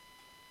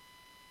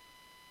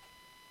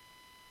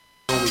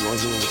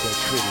going here with that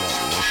crib night,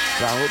 man.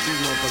 So I hope these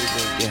motherfuckers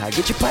don't get high.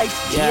 Get your pipes,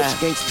 Yeah.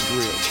 bitch, Gangsta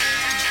Grill.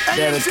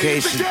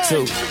 Dedication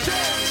too.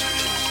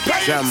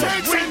 Drummer.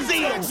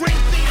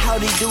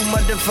 Howdy do,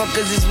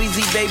 motherfuckers, it's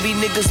Weezy, baby.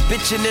 Niggas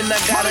bitchin' and I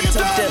gotta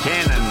tuck that.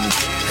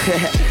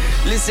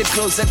 Listen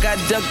close, I got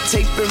duct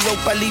tape and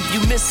rope. I leave you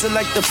missing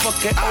like the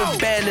fucking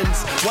old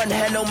Bannons. One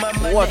hand on my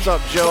money. What's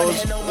up,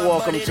 Joes?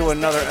 Welcome to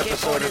another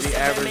episode of the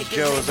Average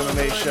Joe's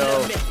MMA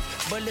Show.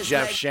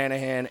 Jeff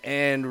Shanahan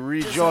and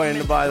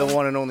rejoined by the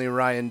one and only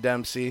Ryan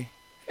Dempsey.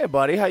 Hey,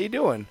 buddy, how you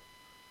doing?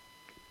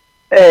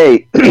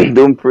 Hey,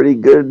 doing pretty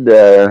good.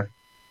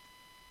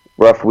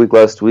 Rough week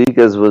last week,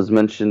 as was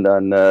mentioned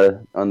on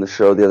the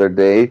show the other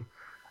day.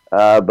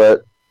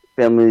 But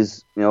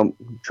family's,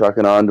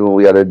 trucking on to what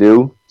we got to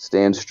do,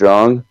 staying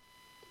strong.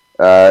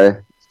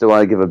 Still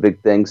want to give a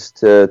big thanks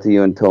to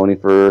you and Tony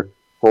for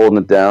holding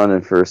it down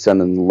and for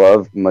sending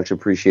love. Much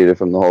appreciated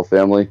from the whole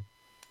family.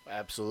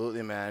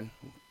 Absolutely, man.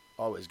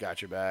 Always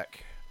got your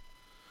back.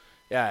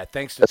 Yeah,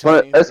 thanks to I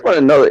Tony. just want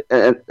to know,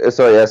 and I just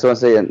want to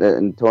say,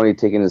 and Tony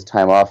taking his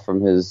time off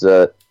from his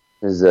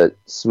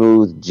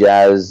smooth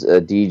jazz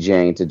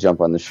DJing to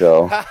jump on the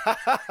show.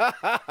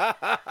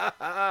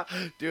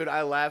 Dude,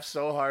 I laughed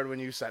so hard when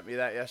you sent me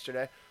that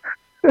yesterday.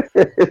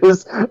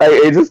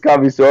 It just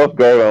caught me so off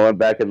guard when I went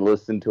back and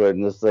listened to it,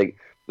 and just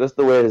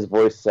the way his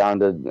voice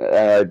sounded.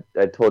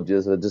 I told you, I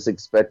was just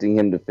expecting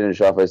him to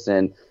finish off by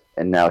saying,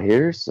 "And now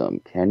here's some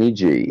Kenny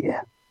G."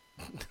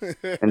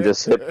 And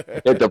just hit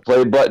the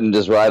play button,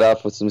 just ride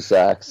off with some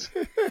sax.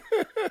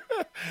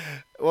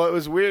 Well, it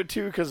was weird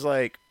too, because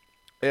we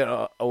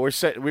were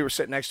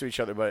sitting next to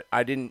each other, but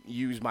I didn't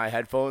use my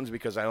headphones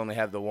because I only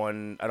have the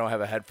one. I don't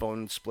have a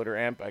headphone splitter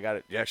amp. I got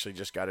it. Actually,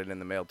 just got it in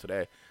the mail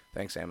today.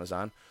 Thanks,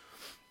 Amazon.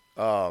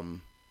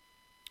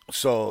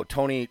 So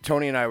Tony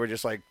and I were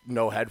just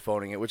no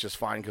headphoning it, which is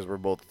fine because we're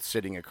both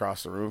sitting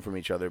across the room from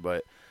each other,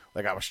 but.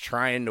 I was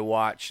trying to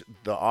watch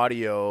the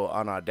audio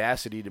on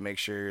Audacity to make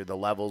sure the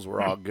levels were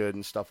all good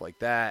and stuff like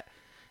that,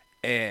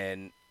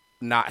 and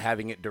not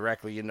having it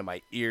directly into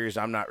my ears.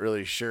 I'm not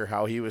really sure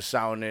how he was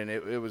sounding.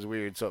 It was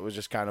weird, so it was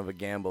just kind of a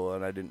gamble,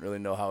 and I didn't really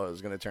know how it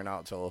was going to turn out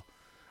until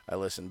I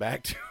listened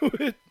back to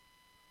it.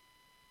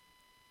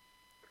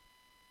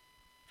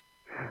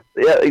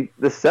 Yeah,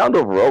 the sound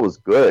overall was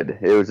good.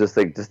 It was just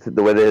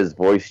the way that his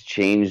voice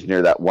changed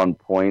near that one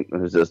point.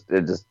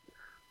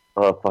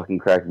 It fucking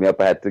cracked me up.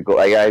 I had to go.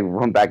 I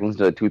went back and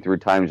listened to it 2-3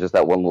 times, just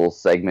that one little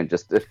segment,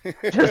 just because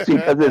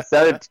it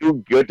sounded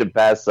too good to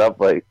pass up.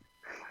 Well,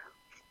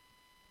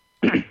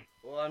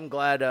 I'm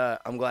glad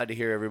to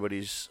hear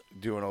everybody's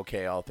doing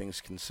okay, all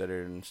things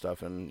considered and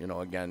stuff. And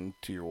again,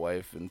 to your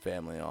wife and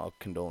family, all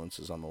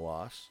condolences on the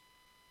loss.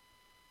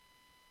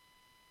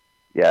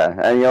 Yeah,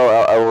 and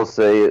I will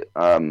say,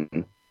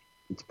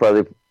 it's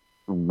probably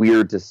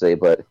weird to say,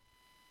 but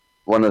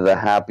one of the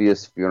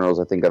happiest funerals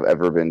I think I've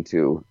ever been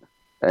to.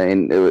 I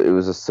mean, it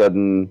was a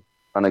sudden,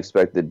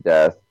 unexpected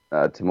death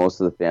to most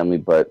of the family,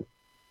 but,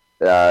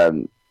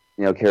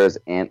 Kara's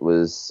aunt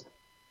was,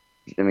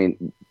 the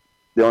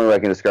only way I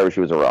can describe her,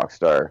 she was a rock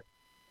star.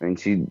 I mean,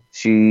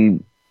 she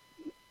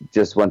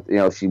just went,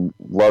 she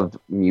loved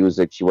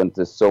music. She went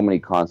to so many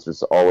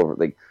concerts all over,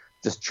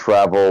 just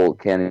travel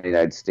Canada,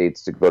 United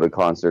States to go to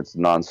concerts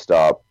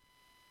nonstop.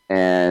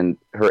 And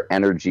her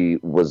energy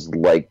was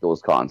like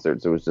those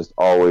concerts. It was just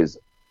always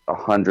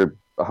 100%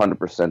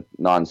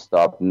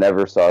 nonstop.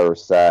 Never saw her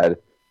sad,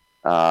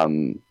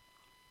 and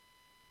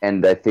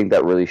I think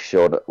that really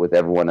showed with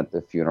everyone at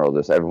the funeral.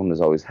 Just everyone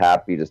was always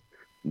happy. Just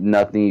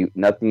nothing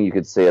you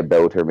could say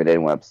about her made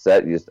anyone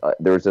upset.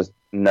 There was just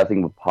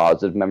nothing but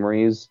positive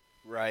memories.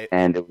 Right.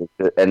 And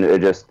it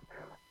just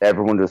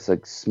everyone just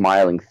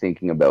smiling,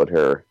 thinking about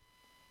her,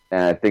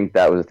 and I think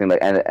that was the thing.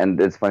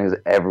 And it's funny because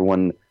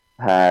everyone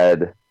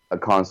had a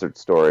concert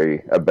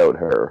story about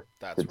her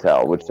to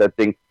tell, which I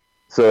think.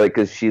 So,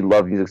 because she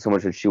loved music so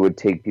much that she would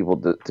take people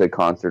to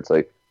concerts.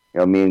 Me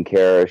and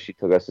Kara, she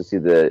took us to see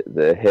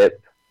the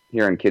HIP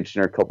here in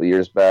Kitchener a couple of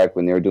years back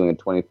when they were doing a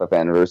 25th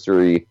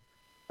anniversary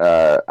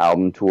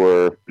album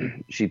tour.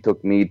 She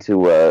took me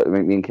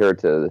and Kara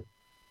to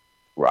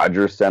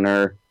Rogers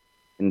Center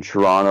in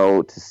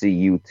Toronto to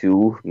see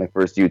U2, my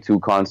first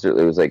U2 concert.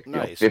 It was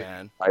nice,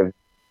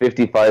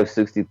 55,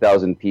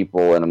 60,000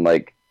 people, and I'm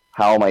like,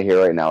 how am I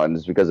here right now? And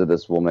it's because of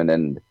this woman,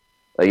 and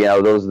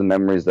those are the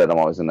memories that I'm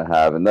always going to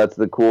have. And that's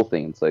the cool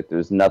thing. It's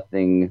there's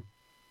nothing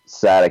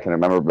sad I can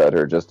remember about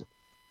her, just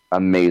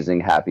amazing,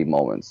 happy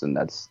moments. And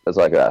that's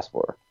all I could ask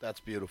for. That's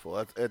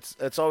beautiful.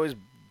 It's always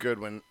good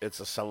when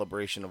it's a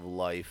celebration of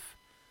life.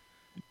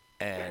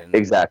 And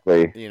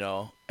exactly.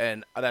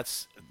 And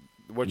that's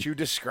what you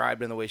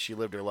described in the way she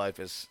lived her life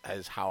is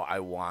how I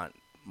want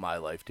my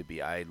life to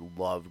be. I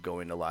love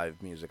going to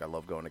live music. I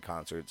love going to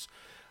concerts.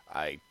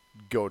 I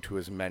go to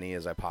as many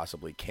as I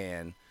possibly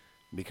can,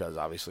 because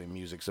obviously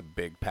music's a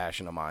big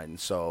passion of mine.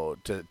 So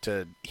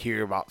to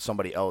hear about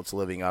somebody else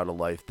living out a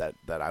life that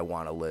I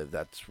want to live,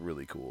 that's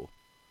really cool.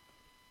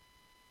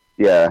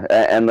 Yeah,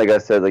 and like I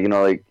said,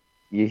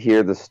 you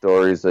hear the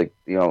stories,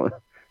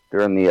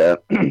 during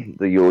the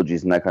the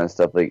eulogies and that kind of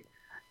stuff.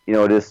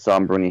 it is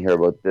somber when you hear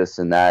about this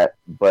and that,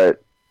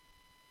 but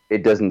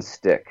it doesn't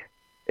stick.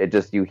 It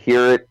just, you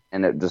hear it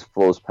and it just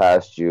flows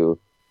past you.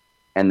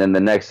 And then the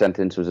next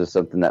sentence was just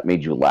something that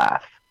made you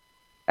laugh.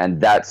 And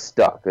that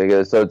stuck.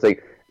 So it's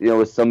like,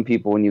 with some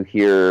people, when you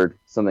hear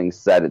something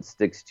said, it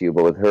sticks to you.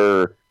 But with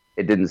her,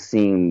 it didn't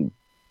seem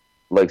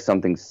like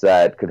something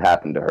sad could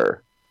happen to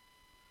her.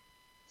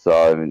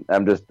 So, I mean,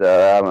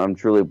 I'm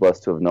truly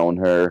blessed to have known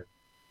her.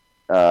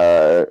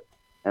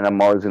 And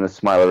I'm always going to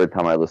smile every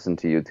time I listen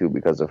to you, too,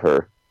 because of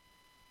her.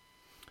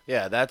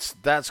 Yeah,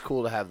 that's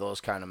cool to have those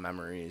kind of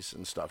memories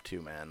and stuff,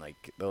 too, man.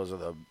 Like, those are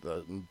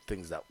the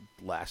things that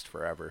last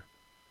forever.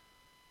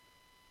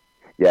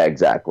 Yeah,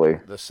 exactly.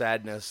 The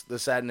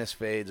sadness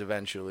fades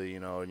eventually,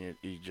 and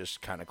you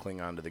just kind of cling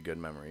on to the good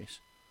memories.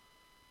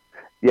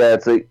 Yeah,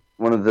 it's like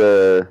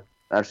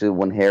actually,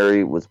 when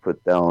Harry was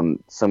put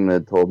down, someone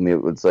had told me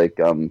it was like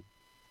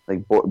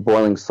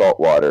boiling salt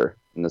water,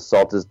 and the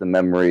salt is the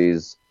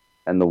memories,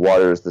 and the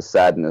water is the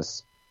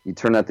sadness. You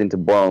turn that thing to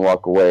boil and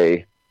walk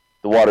away,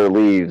 the water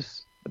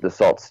leaves, but the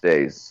salt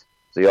stays.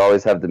 So you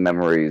always have the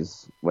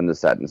memories when the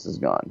sadness is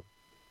gone.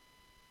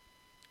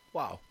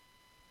 Wow.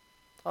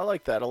 I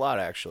like that a lot,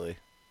 actually.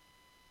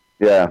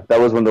 Yeah, that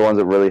was one of the ones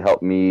that really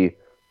helped me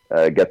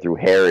get through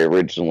Harry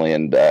originally,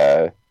 and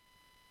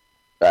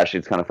actually,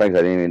 it's kind of funny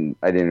because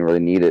I didn't really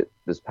need it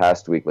this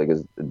past week. Like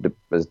as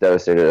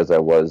devastated as I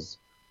was,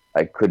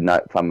 I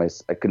couldn't find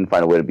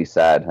a way to be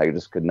sad. I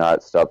just could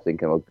not stop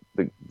thinking about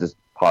just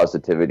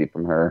positivity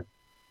from her.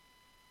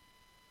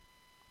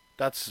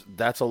 That's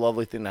a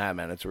lovely thing to have,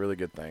 man. It's a really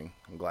good thing.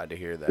 I'm glad to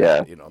hear that.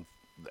 Yeah.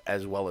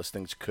 As well as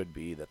things could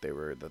be, that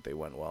they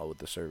went well with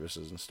the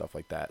services and stuff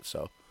like that.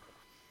 So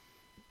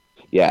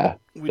yeah,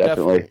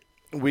 definitely.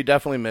 We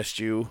definitely missed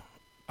you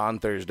on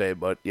Thursday,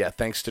 but yeah,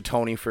 thanks to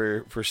Tony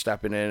for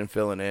stepping in and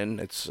filling in.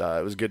 It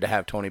was good to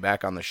have Tony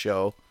back on the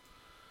show.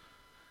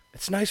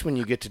 It's nice when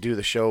you get to do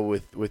the show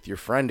with your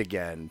friend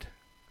again.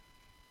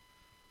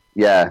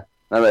 Yeah,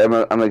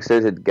 I'm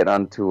excited to get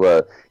on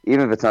to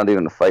even if it's not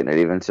even a fight night,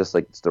 even if it's just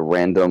like just a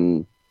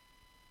random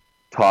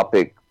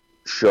topic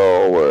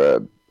show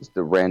or just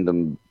a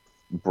random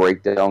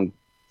breakdown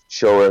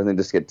show or everything.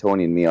 Just get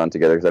Tony and me on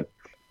together because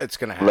it's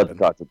gonna happen. Let's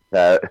talk to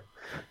Pat.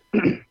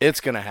 It's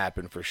gonna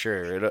happen for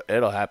sure.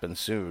 It'll happen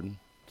soon.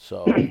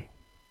 So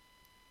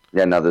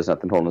yeah, no, there's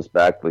nothing holding us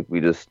back. Like we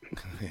just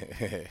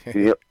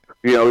we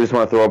just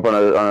want to throw up on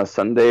a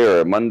Sunday or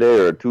a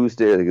Monday or a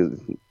Tuesday.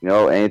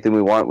 Anything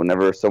we want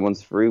whenever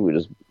someone's free, we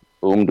just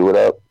boom, do it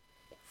up.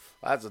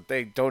 That's the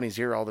thing. Tony's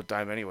here all the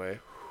time anyway.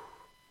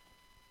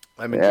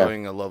 I'm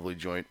enjoying a lovely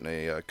joint and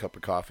a cup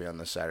of coffee on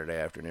this Saturday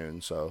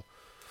afternoon. So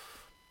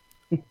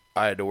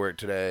I had to work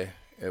today.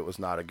 It was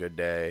not a good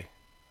day.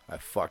 I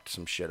fucked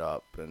some shit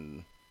up,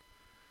 and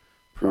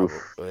I'm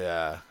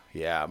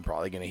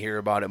probably gonna hear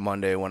about it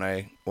Monday when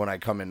I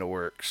come into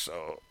work.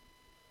 So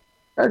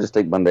I just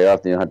take Monday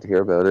off, then you don't have to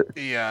hear about it.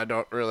 Yeah, I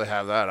don't really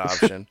have that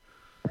option.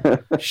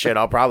 Shit,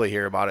 I'll probably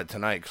hear about it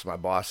tonight because my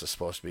boss is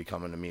supposed to be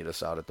coming to meet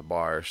us out at the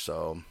bar.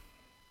 So,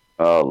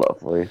 oh,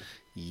 lovely.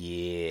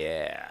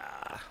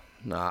 Yeah,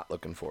 not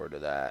looking forward to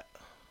that.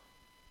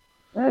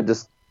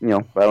 Just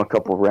buy a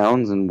couple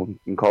rounds and we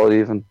can call it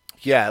even.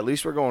 Yeah, at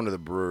least we're going to the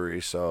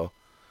brewery, so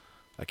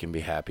I can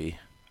be happy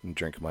and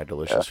drink my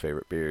delicious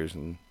favorite beers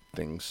and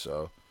things.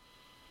 So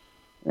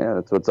yeah,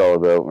 that's what it's all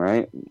about,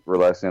 right?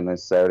 Relaxing on a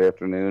nice Saturday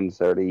afternoon,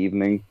 Saturday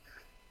evening,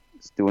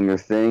 just doing your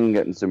thing,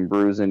 getting some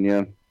brews in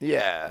you.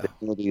 Yeah,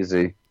 taking it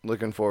easy.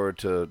 Looking forward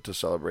to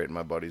celebrating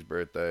my buddy's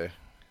birthday.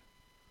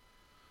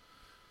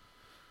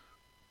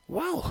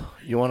 Well,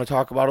 you want to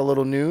talk about a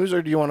little news,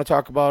 or do you want to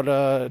talk about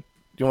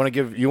do you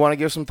want to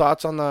give some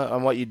thoughts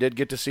on what you did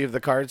get to see of the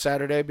card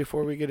Saturday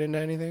before we get into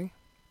anything?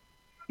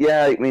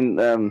 Yeah, I mean,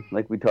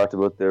 like we talked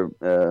about there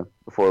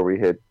before we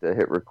hit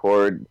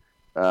record,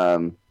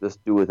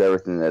 just do with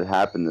everything that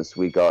happened this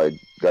week. All I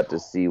got to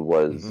see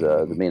was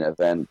the main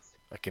event.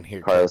 I can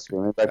hear Carla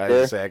screaming back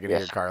there. I can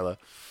hear Carla.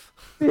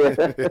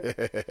 Yeah.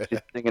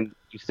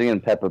 she's singing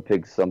Peppa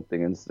Pig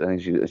something, and I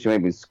think she may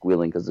be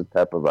squealing because of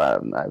Peppa,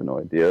 but I have no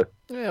idea.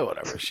 Yeah,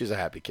 whatever. She's a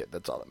happy kid.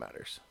 That's all that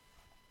matters.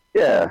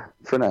 Yeah,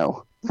 for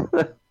now.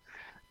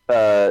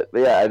 But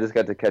yeah, I just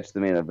got to catch the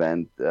main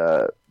event.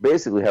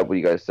 Basically, what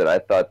you guys said. I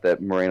thought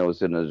that Moreno was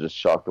going to just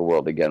shock the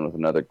world again with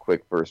another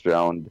quick first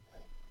round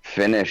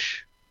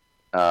finish.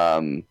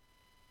 But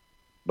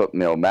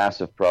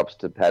massive props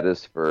to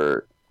Pettis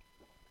for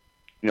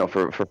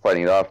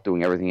fighting it off,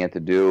 doing everything he had to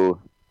do,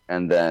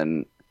 and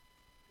then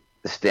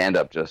the stand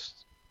up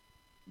just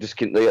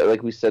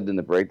like we said in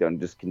the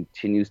breakdown, just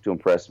continues to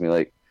impress me.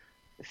 Like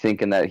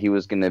thinking that he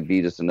was going to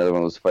be just another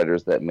one of those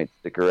fighters that might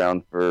stick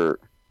around for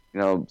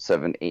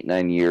 7, 8,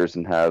 9 years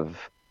and have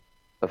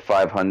a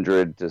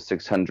 500 to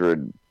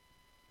 600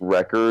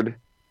 record.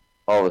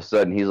 All of a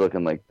sudden, he's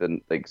looking like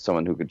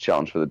someone who could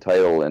challenge for the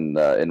title in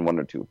 1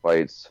 or 2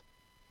 fights.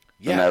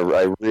 Yeah, and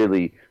I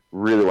really,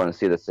 really want to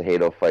see the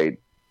Cejudo fight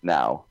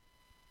now.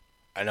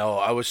 I know.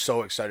 I was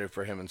so excited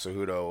for him and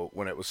Cejudo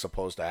when it was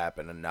supposed to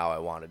happen, and now I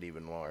want it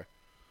even more.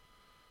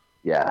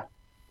 Yeah.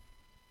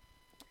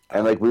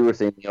 And like we were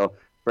saying,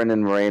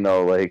 Brendan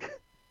Moreno, like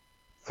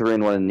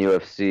 3-1 in the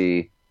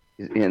UFC,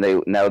 and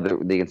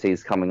they can say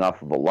he's coming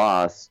off of a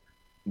loss,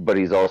 but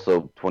he's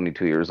also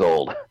 22 years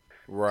old.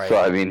 Right. So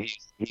I mean,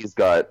 he's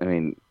got. I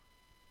mean,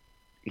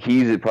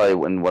 he's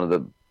probably in one of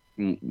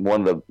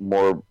the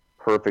more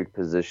perfect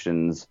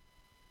positions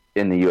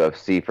in the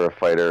UFC for a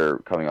fighter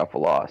coming off a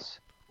loss.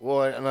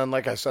 Well, and then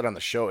like I said on the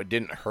show, it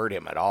didn't hurt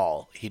him at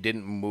all. He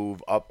didn't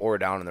move up or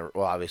down in the.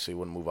 Well, obviously, he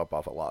wouldn't move up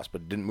off a loss,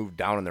 but didn't move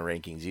down in the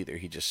rankings either.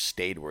 He just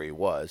stayed where he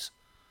was.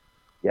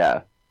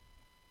 Yeah.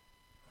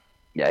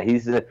 Yeah,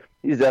 he's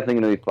definitely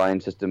going to be fine.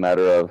 It's just a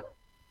matter of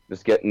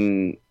just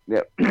getting.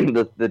 Yeah,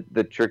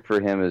 the trick for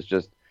him is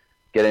just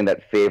getting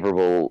that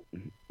favorable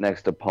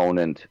next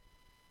opponent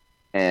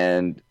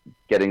and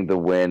getting the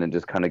win and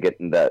just kind of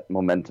getting that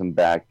momentum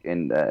back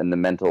and the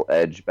mental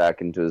edge back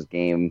into his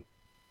game.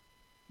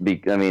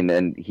 I mean,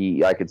 and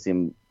I could see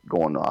him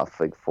going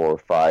off like 4 or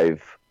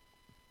 5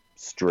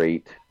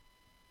 straight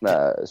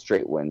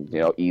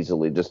wins,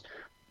 easily. Just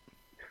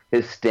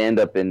his stand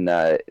up in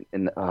oh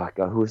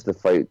God, who was the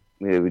fight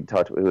we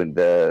talked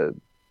about?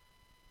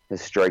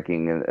 His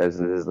striking as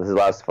his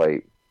last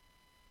fight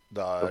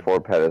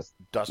before Pettis.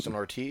 Dustin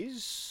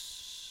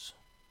Ortiz.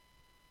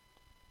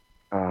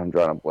 Oh, I'm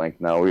drawing a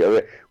blank now.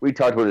 We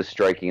talked about his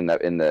striking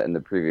in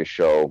the previous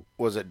show.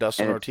 Was it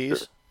Dustin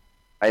Ortiz?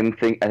 I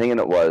think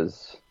it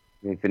was.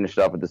 He finished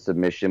off with the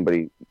submission, but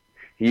he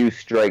used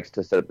strikes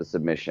to set up the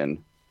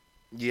submission.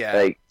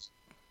 Yeah.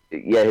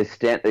 His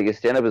stand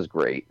up is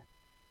great,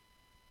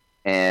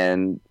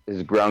 and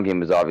his ground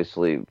game is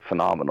obviously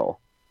phenomenal.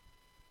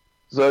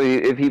 So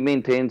if he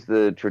maintains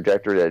the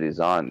trajectory that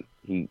he's on,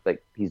 he's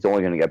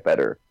only going to get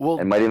better. Well,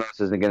 and Mighty Mouse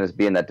isn't going to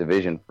be in that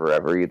division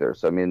forever either.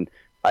 So I mean,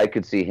 I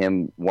could see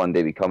him one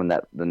day becoming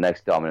the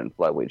next dominant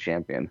flyweight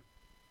champion.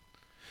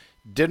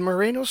 Did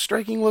Moreno's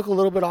striking look a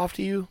little bit off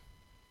to you?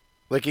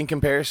 Like in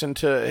comparison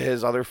to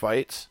his other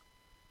fights?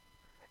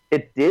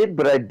 It did,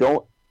 but I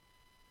don't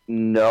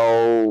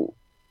know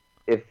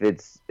if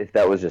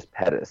that was just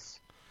Pettis.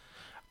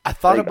 I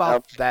thought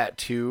about that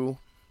too.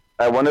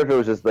 I wonder if it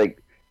was just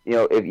like,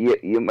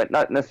 if you might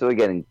not necessarily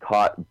getting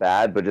caught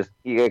bad, but just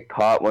you get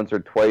caught once or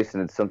twice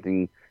and it's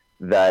something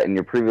that in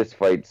your previous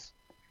fights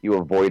you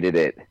avoided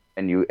it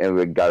and you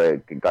got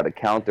a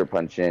counter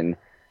punch in.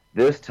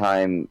 This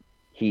time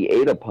he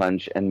ate a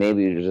punch and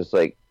maybe it was just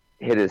like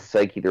hit his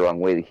psyche the wrong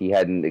way, that he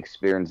hadn't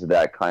experienced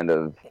that kind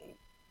of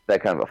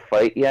a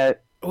fight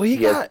yet. Well, he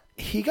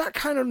got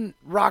kind of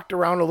rocked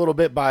around a little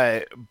bit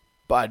by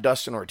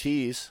Dustin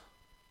Ortiz.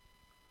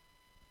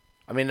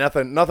 I mean,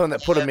 nothing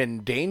that put him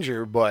in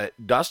danger, but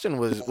Dustin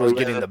was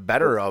getting the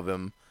better of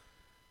him.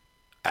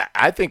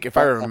 I think if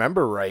I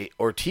remember right,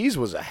 Ortiz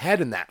was ahead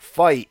in that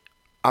fight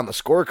on the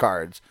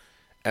scorecards,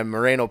 and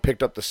Moreno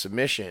picked up the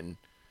submission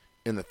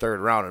in the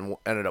 3rd round and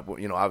ended up,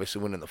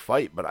 obviously winning the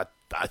fight. But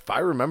if I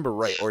remember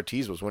right,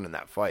 Ortiz was winning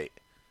that fight.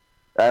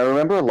 I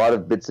remember a lot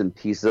of bits and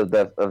pieces of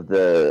that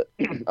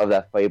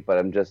fight, but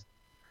I don't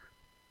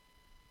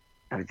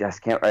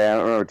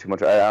remember too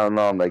much. I don't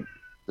know. I'm like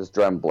just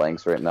drawing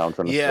blanks right now. I'm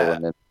trying to fill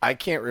in. I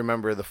can't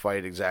remember the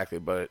fight exactly,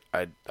 but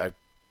I'm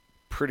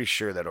pretty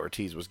sure that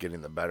Ortiz was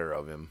getting the better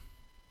of him.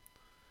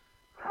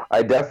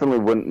 I definitely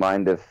wouldn't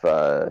mind if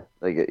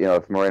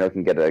if Moreno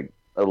can get a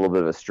little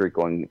bit of a streak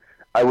going.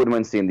 I wouldn't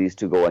mind seeing these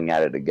two going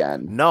at it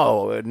again.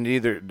 No,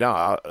 neither.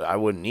 No, I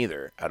wouldn't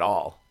either at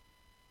all.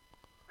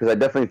 Because I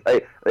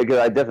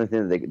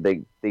definitely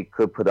think they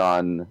could put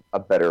on a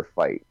better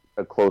fight,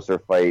 a closer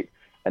fight,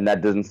 and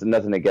that doesn't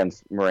nothing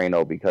against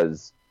Moreno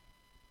because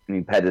I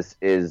mean Pettis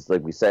is,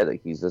 like we said,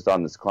 like he's just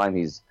on this climb.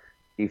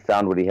 He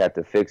found what he had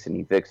to fix and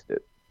he fixed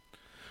it.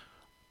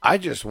 I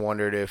just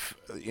wondered if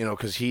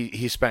because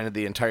he spent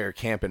the entire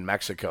camp in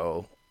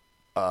Mexico.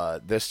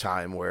 This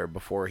time, where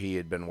before he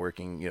had been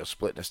working,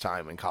 splitting his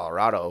time in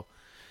Colorado,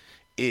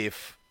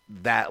 if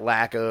that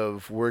lack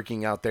of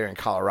working out there in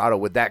Colorado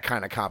with that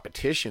kind of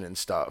competition and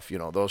stuff,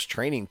 those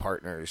training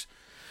partners,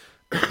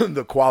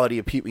 the quality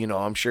of people,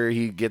 I'm sure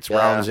he gets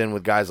rounds in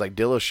with guys like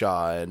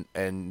Dillashaw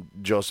and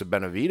Joseph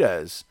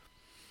Benavidez.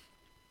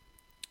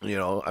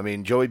 I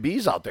mean, Joey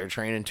B's out there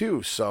training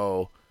too,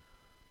 so.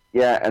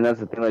 Yeah, and that's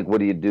the thing, like, what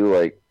do you do?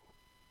 Like,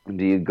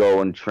 do you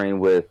go and train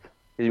with,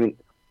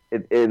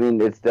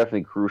 it's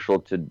definitely crucial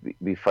to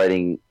be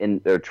fighting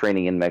or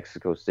training in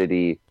Mexico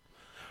City.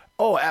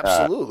 Oh,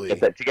 absolutely.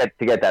 To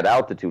get that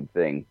altitude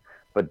thing,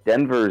 but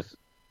Denver's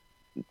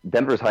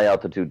high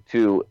altitude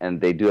too, and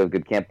they do have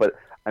good camp. But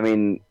I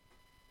mean,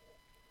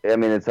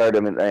 it's hard. I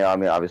mean,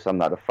 obviously I'm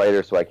not a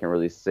fighter, so I can't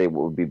really say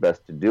what would be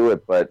best to do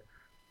it. But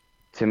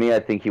to me, I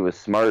think he was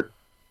smart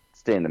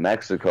staying in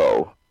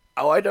Mexico.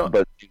 Oh, I don't.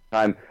 But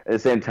at the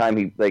same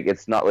time,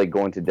 it's not like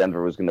going to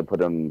Denver was going to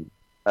put him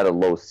at a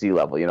low sea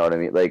level, you know what I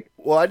mean? Like,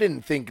 well, I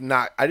didn't think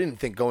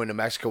going to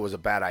Mexico was a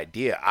bad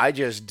idea. I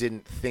just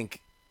didn't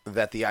think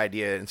that the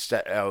idea,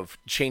 instead of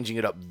changing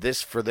it up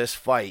for this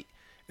fight,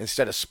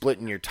 instead of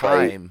splitting your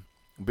time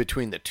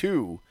between the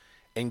two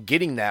and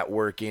getting that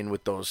work in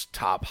with those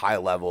top high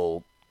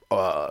level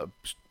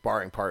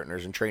sparring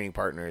partners and training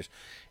partners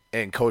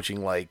and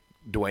coaching like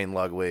Dwayne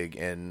Ludwig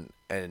and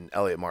and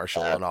Elliot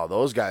Marshall and all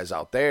those guys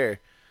out there,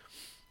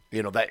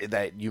 you know,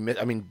 that you miss.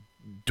 I mean,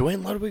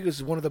 Dwayne Ludwig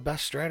is one of the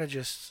best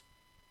strategists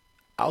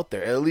out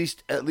there. At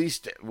least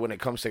when it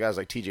comes to guys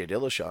like T.J.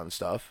 Dillashaw and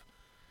stuff.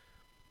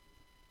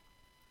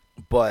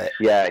 But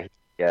he is.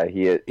 Yeah,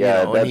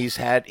 and he's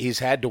had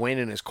Dwayne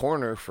in his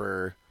corner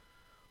for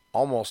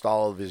almost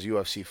all of his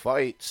UFC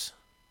fights.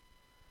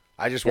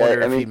 I just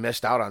wonder if he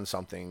missed out on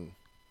something.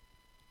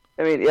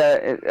 I mean,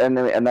 yeah, and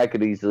that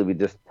could easily be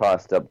just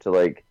tossed up to,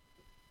 like,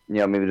 you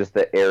know, maybe just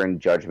the air and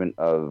judgment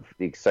of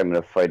the excitement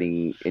of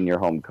fighting in your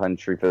home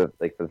country for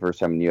the first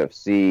time in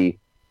UFC,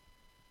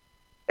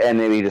 and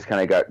maybe he just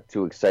kind of got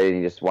too excited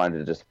and he just wanted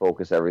to just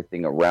focus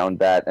everything around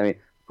that. I mean,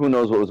 who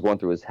knows what was going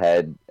through his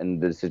head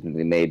and the decisions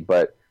he made?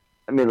 But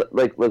I mean,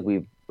 like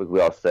we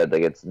all said,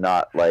 like it's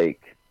not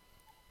like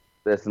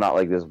this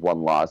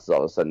one loss is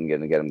all of a sudden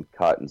going to get him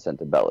cut and sent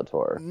to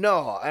Bellator.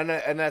 No, and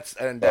that's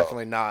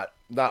definitely not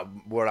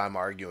what I'm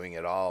arguing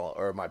at all,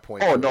 or my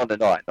point. Oh, no,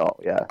 I know,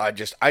 yeah. I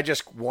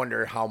just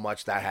wonder how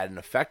much that had an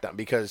effect on,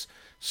 because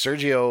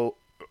Sergio,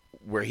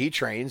 where he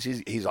trains,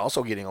 he's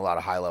also getting a lot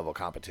of high level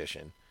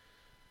competition.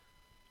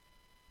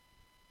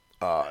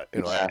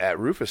 At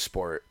Rufus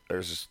Sport,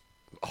 there's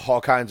all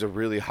kinds of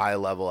really high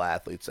level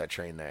athletes that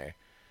train there,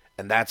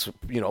 and that's,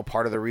 you know,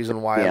 part of the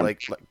reason why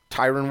like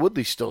Tyron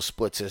Woodley still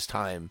splits his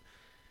time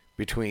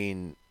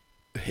between,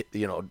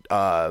 you know,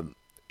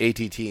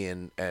 ATT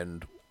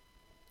and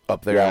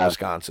up there in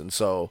Wisconsin.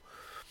 So,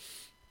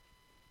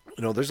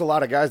 you know, there's a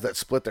lot of guys that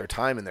split their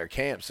time in their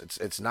camps.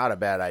 It's not a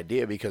bad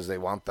idea because they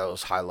want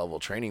those high level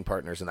training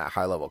partners and that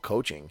high level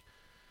coaching.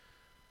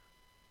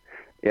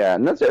 Yeah,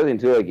 and that's the other thing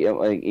too.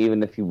 Like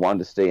even if you wanted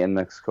to stay in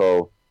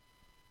Mexico,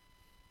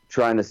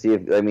 trying to see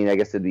if, I mean, I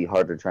guess it'd be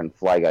hard to try and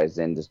fly guys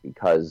in just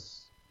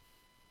because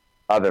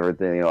of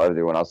everything. You know,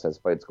 everyone else has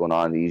fights going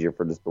on. It's easier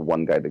for just the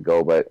one guy to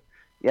go. But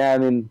yeah, I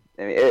mean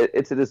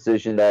it's a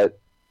decision that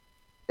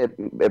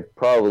it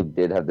probably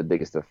did have the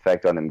biggest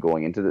effect on him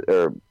going into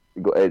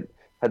it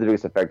had the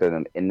biggest effect on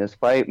him in this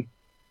fight.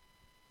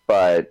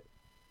 But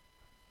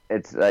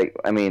it's like,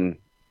 I mean,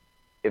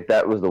 if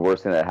that was the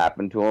worst thing that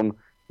happened to him,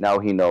 now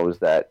he knows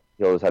that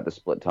he always had to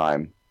split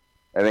time.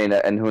 I mean,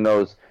 and who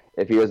knows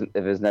if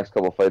his next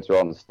couple fights are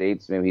all in the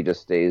States, maybe he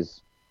just stays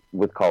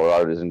with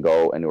Colorado, doesn't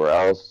go anywhere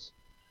else.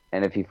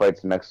 And if he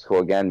fights in Mexico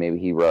again, maybe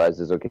he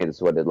realizes, okay, this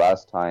is what I did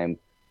last time.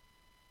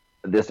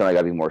 This time I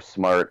gotta be more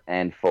smart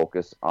and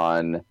focus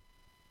on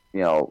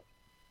me,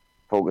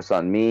 focus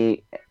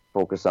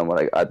on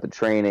the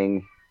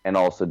training, and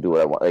also do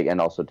what I want, and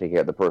also take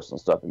care of the personal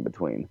stuff in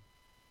between.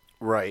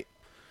 Right.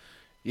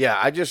 Yeah,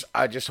 I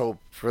just hope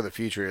for the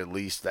future at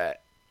least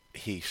that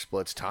he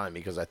splits time,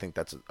 because I think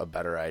that's a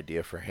better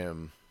idea for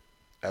him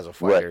as a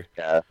fighter. Right,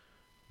 yeah.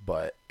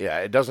 But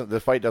yeah, the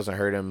fight doesn't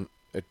hurt him.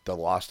 The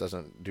loss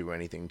doesn't do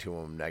anything to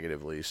him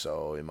negatively,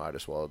 so you might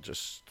as well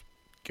just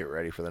get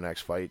ready for the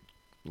next fight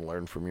and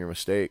learn from your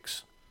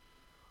mistakes.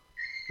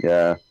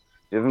 Yeah.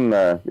 Give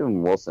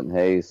him Wilson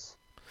Hayes.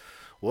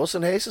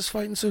 Wilson Hayes is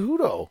fighting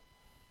Cejudo.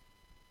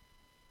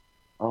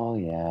 Oh,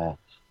 yeah.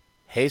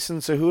 Hayes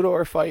and Cejudo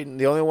are fighting.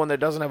 The only one that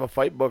doesn't have a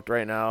fight booked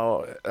right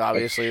now,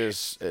 obviously,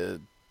 is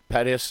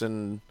Pettis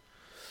and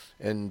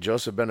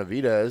Joseph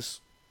Benavidez.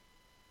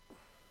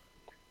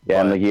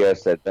 Yeah, and like you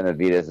said,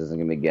 Benavidez isn't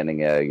going to be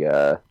getting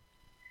a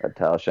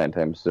title shot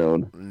anytime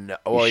soon. No,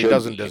 well, he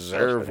doesn't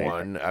deserve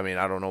one. I mean,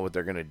 I don't know what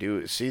they're going to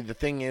do. See, the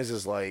thing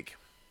is like,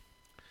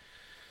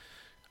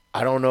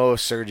 I don't know if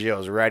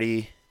Sergio's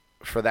ready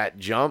for that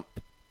jump.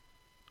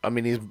 I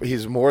mean,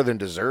 he's more than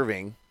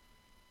deserving.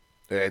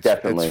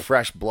 Definitely. It's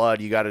fresh blood.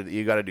 You got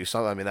to do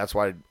something. I mean, that's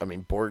why. I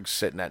mean, Borg's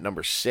sitting at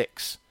number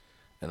 6,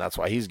 and that's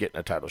why he's getting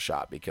a title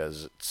shot,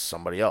 because it's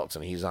somebody else,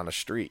 and he's on a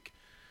streak.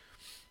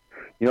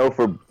 You know,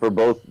 for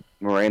both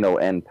Moreno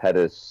and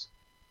Pettis,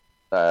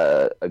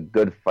 a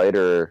good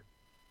fighter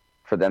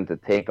for them to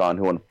take on,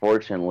 who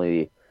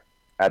unfortunately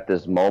at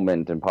this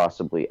moment and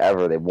possibly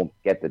ever they won't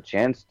get the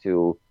chance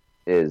to,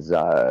 is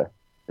Ian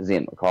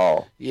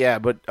McCall. Yeah,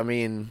 but I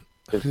mean,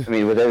 with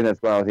everything that's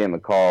going on with Ian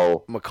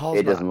McCall,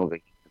 McCall's doesn't look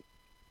like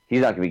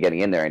he's not going to be getting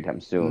in there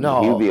anytime soon.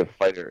 No, he'll be a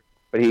fighter,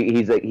 but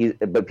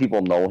but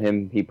people know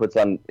him. He puts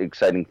on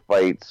exciting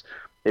fights.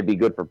 It'd be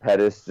good for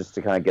Pettis just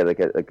to kind of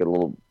get like a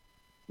little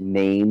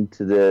name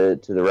to the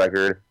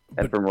record,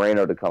 and for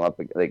Moreno to come up,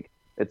 like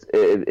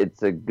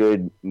it's a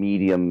good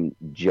medium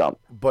jump.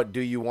 But do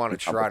you want to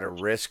try to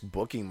risk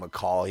booking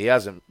McCall? He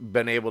hasn't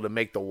been able to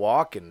make the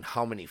walk in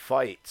how many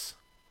fights?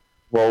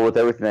 Well, with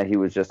everything that he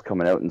was just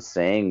coming out and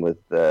saying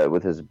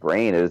with his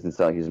brain, it doesn't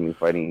sound like he's going to be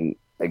fighting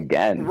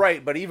again.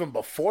 Right, but even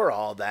before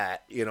all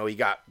that, you know, he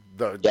got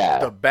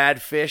the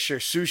bad fish or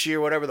sushi or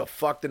whatever the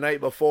fuck the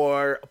night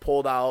before,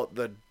 pulled out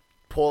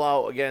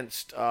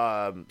against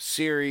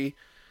Siri.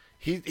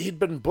 He'd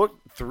been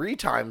booked 3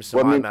 times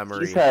to my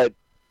memory.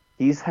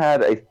 He's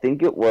had I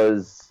think it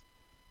was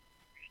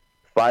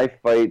 5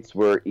 fights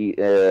where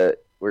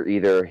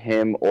either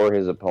him or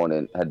his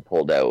opponent had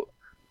pulled out.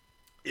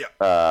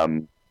 Yeah.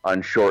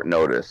 On short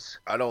notice.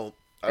 I don't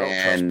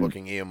trust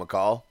booking Ian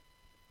McCall.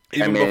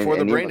 Even before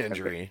the brain even,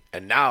 injury,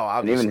 and now and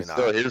obviously even not.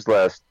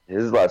 still,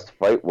 his last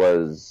fight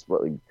was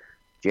what, like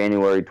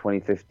January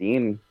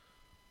 2015.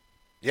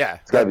 Yeah,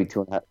 It's got to be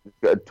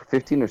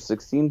 15 or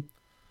 16,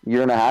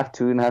 year and a half,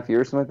 2.5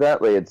 years, something like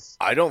that. Like it's.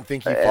 I don't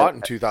think he fought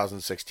in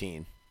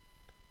 2016.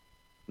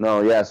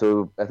 No, yeah.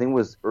 So I think it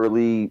was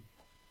early.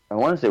 I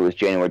want to say it was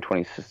January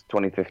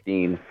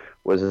 2015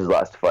 was his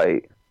last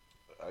fight.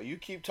 You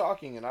keep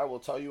talking, and I will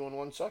tell you in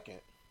 1 second.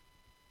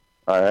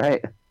 All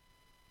right.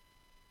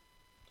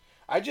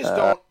 I just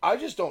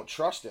don't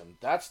trust him.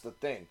 That's the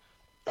thing.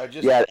 I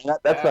just that's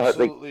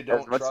absolutely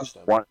don't trust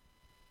him.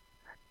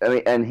 I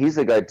mean, and he's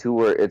a guy too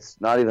where it's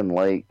not even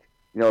like,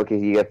 okay,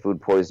 you get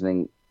food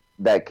poisoning,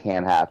 that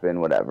can happen,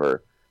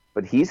 whatever.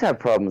 But he's had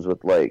problems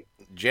with like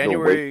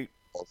January.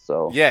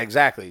 Also, yeah,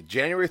 exactly.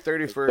 January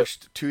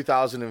 31st,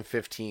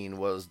 2015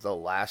 was the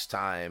last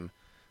time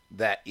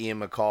that Ian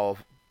McCall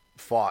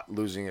fought,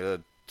 losing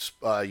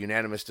a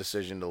unanimous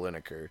decision to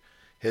Lineker.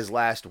 His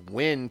last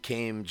win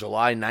came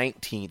July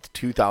 19th,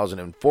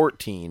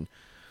 2014,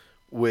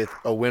 with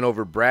a win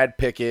over Brad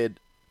Pickett,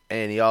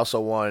 and he also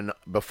won,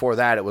 before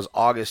that, it was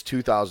August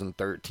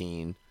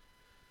 2013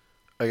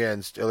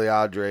 against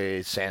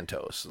Ileadre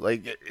Santos.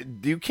 Like,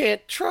 you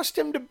can't trust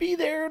him to be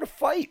there to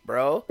fight,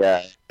 bro.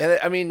 Yeah. And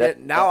I mean,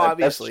 now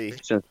obviously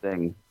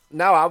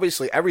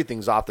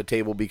everything's off the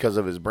table because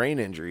of his brain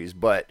injuries,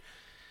 but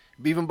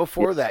even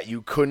before that,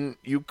 you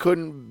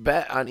couldn't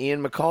bet on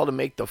Ian McCall to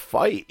make the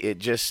fight. It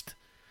just,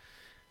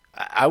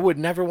 I would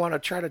never want to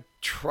try to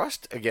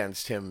trust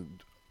against him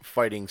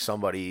fighting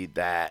somebody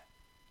that,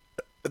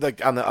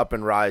 like, on the up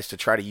and rise, to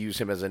try to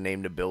use him as a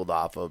name to build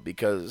off of,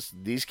 because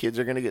these kids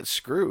are going to get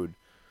screwed.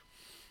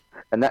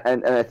 And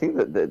I think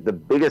that the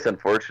biggest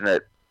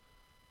unfortunate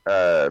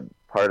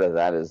part of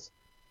that is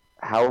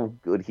how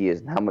good he is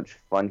and how much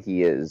fun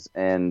he is.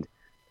 And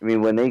I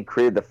mean, when they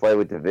created the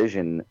flyweight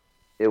division,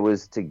 it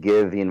was to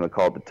give Ian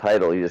McCall the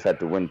title. He just had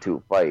to win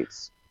 2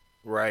 fights,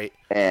 right?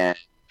 And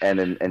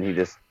he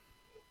just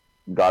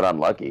got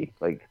unlucky.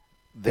 Like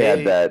he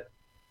had that.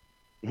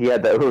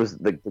 It was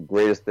the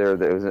greatest there.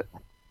 There was, I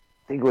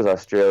think it was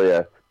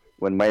Australia,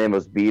 when Mighty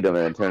Mouse beat him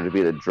and it turned to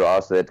be the draw,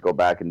 so they had to go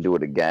back and do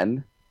it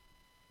again.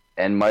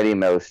 And Mighty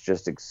Mouse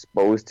just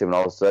exposed him, and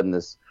all of a sudden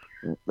this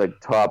like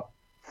top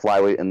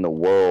flyweight in the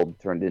world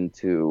turned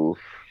into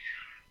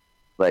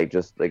he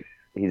just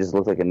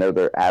looked like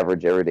another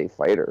average everyday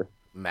fighter.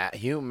 Matt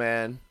Hume,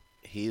 man,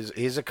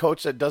 he's a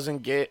coach that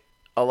doesn't get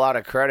a lot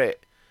of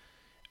credit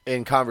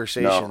in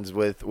conversations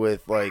with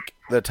like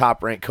the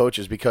top ranked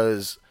coaches,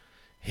 because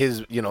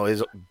his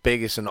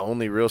biggest and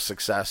only real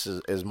success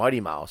is Mighty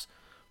Mouse,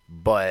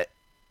 but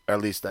or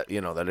at least that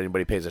that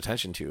anybody pays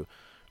attention to.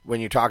 When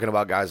you're talking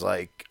about guys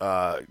like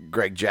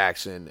Greg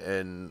Jackson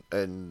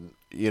and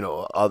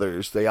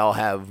others, they all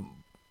have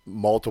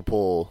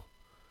multiple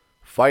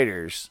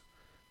fighters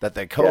that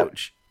they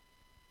coach.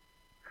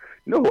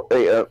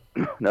 Yeah.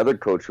 Another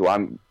coach who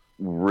I'm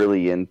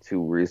really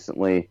into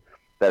recently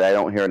that I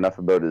don't hear enough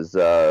about is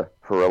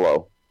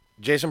Perillo.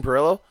 Jason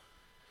Perillo?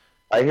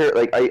 I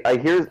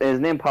hear his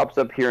name pops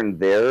up here and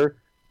there,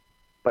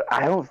 but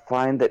I don't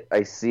find that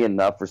I see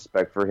enough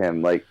respect for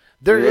him. Like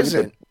there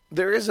isn't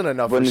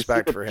enough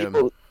respect for him.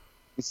 You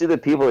see the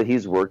people that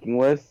he's working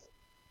with.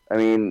 I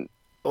mean,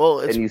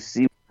 and you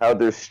see how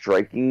they're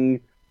striking.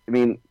 I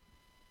mean,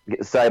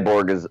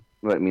 Cyborg is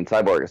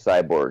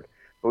Cyborg.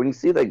 But when you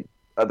see like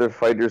other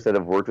fighters that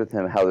have worked with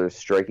him, how their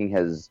striking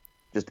has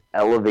just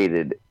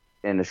elevated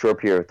in a short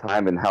period of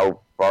time, and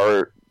how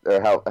far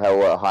or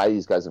how high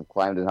these guys have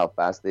climbed and how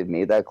fast they've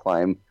made that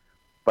climb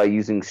by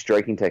using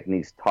striking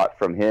techniques taught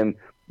from him,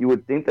 you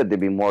would think that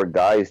there'd be more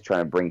guys trying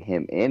to bring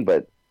him in,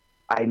 but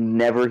I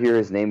never hear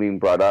his name being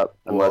brought up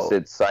unless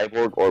it's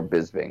Cyborg or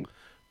Bisping.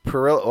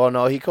 Perillo, well,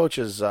 no, he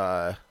coaches.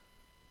 No,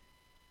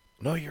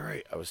 you're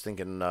right. I was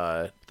thinking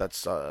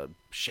that's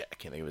shit. I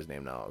can't think of his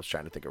name now. I was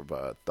trying to think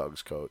of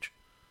Thug's coach.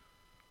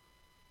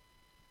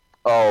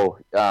 Oh,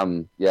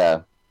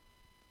 yeah.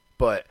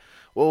 But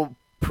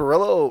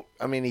Perillo,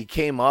 I mean, he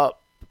came up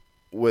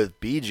with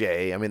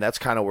BJ. I mean, that's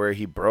kind of where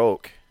he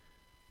broke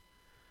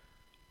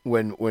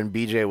when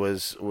BJ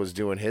was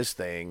doing his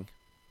thing,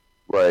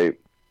 right?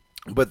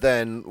 But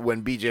then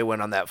when BJ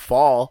went on that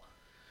fall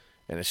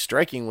and his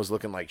striking was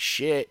looking like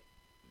shit,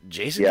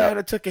 Jason kind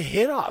of took a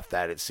hit off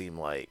that, it seemed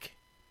like.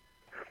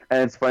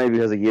 And it's funny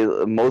because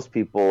most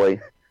people,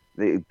 like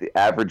the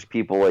average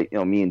people, like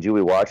me and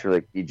Julie watch, are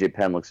like, BJ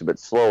Penn looks a bit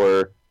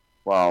slower.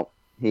 Well,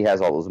 he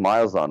has all those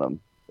miles on him.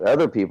 The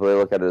other people, they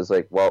look at it as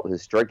like, well,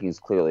 his striking is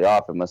clearly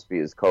off. It must be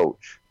his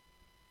coach.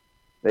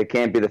 It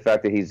can't be the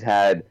fact that he's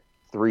had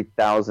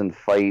 3,000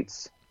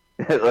 fights.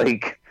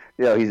 Like,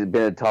 he's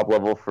been at top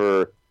level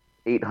for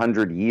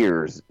 800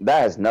 years.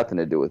 That has nothing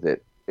to do with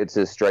it. It's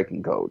his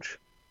striking coach.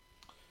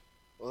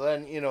 Well,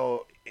 then,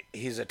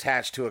 he's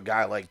attached to a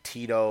guy like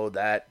Tito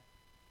that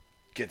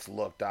gets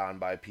looked on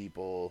by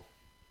people.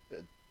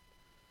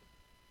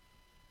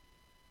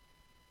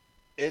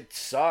 It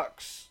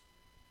sucks.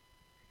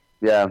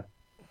 Yeah. I'm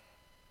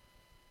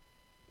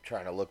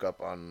trying to look up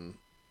on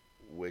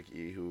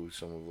Wiki who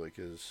some of like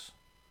his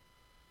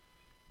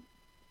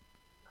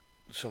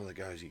some of the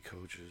guys he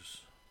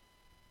coaches.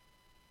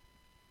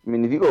 I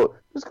mean, if you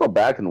just go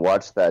back and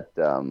watch that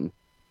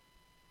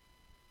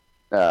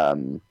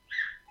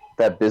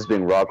that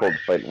Bisping Rockhold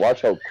fight.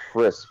 Watch how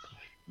crisp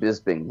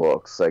Bisping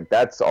looks. Like,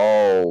 that's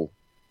all.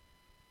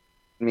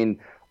 I mean,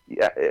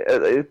 yeah.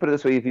 Put it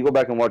this way: if you go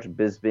back and watch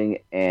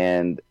Bisping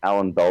and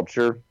Alan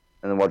Belcher,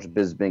 and then watch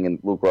Bisping and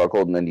Luke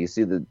Rockhold, and then you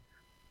see the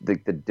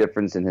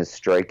difference in his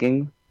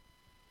striking.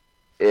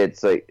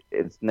 It's like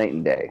it's night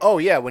and day. Oh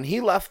yeah, when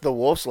he left the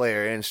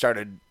Wolfslayer and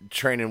started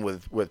training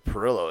with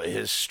Perillo,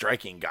 his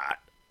striking got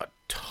a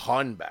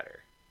ton better.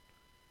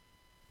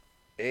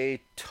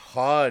 A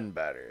ton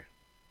better.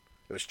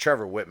 It was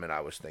Trevor Whitman I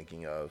was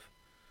thinking of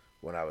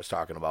when I was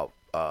talking about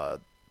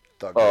Thug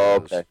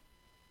Rose. Okay.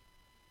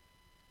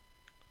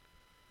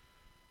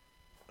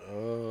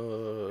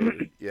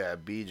 Yeah,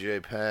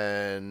 BJ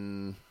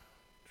Penn,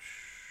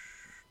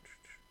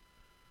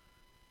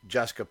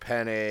 Jessica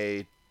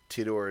Penne,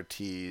 Tito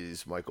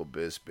Ortiz, Michael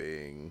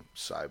Bisping,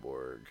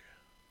 Cyborg.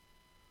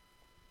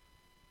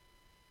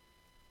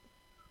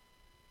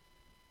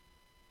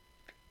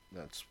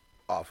 That's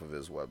off of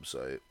his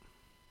website.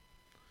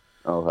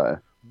 Okay.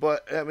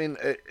 But I mean,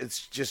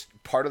 it's just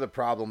part of the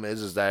problem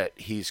is that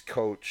he's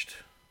coached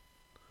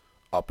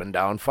up and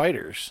down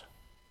fighters.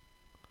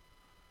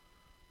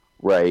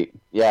 Right.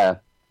 Yeah.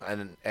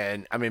 And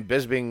I mean,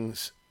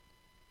 Bisping's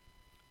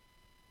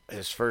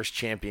his first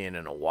champion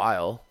in a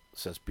while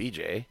since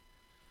BJ.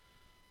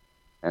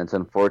 And it's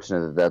unfortunate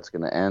that that's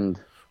going to end.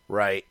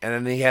 Right. And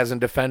then he hasn't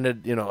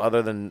defended,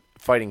 other than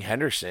fighting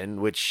Henderson,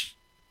 which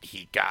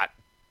he got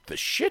the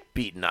shit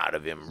beaten out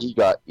of him. He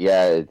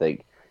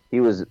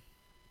was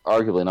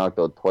arguably knocked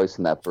out twice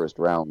in that first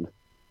round.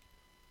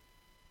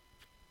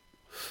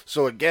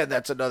 So again,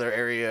 that's another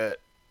area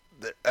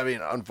that, I mean,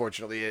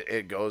 unfortunately,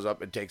 it goes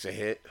up and takes a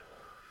hit.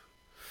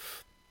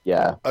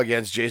 Yeah.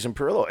 Against Jason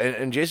Perillo.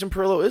 And Jason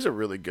Perillo is a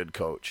really good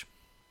coach.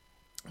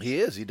 He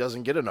is. He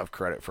doesn't get enough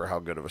credit for how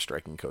good of a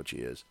striking coach he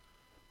is.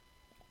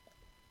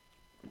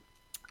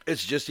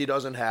 It's just he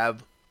doesn't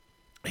have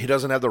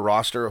the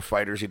roster of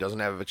fighters. He doesn't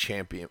have a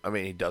champion. I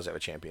mean, he does have a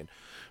champion,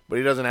 but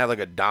he doesn't have like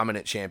a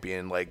dominant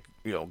champion like,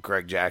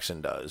 Greg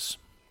Jackson does.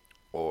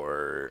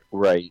 Or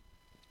right.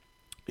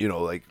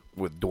 Like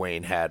with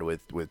Dwayne had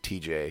with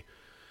TJ.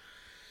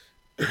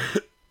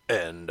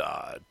 And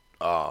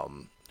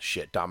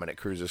Dominic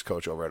Cruz's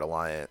coach over at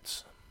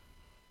Alliance.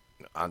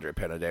 Andre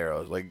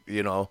Panadero. Like,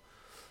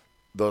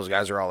 those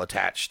guys are all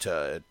attached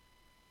to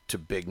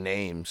big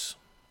names.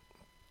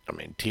 I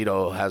mean,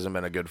 Tito hasn't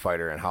been a good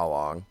fighter in how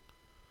long?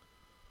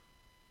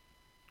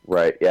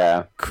 Right,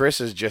 yeah.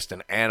 Chris is just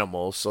an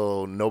animal,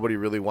 so nobody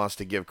really wants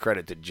to give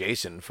credit to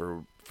Jason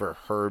for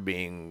her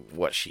being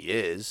what she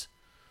is.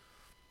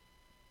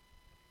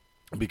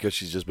 Because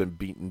she's just been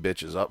beating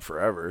bitches up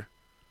forever.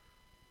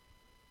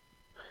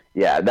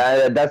 Yeah,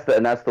 that's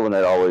the one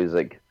that always,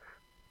 like,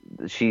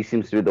 she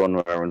seems to be the one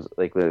where everyone's,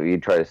 like, you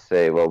try to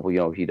say, well, you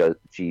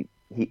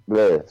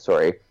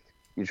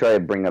try to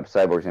bring up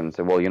Cyborg's name and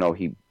say, well,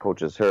 he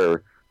coaches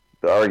her.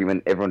 The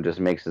argument everyone just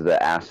makes is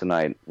the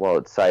asinine, well,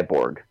 it's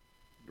Cyborg.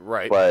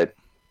 Right. But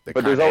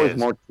there's always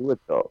more to it,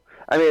 though.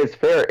 I mean, it's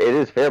fair. It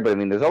is fair, but, I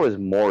mean, there's always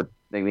more.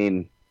 I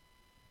mean,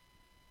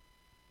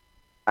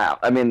 I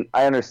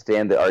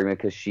understand the argument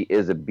because she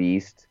is a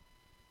beast.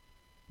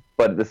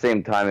 But at the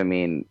same time, I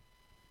mean,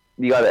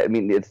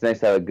 it's nice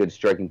to have a good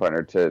striking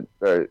partner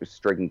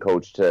striking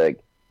coach to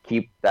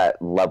keep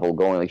that level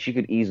going. Like, she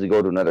could easily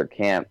go to another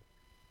camp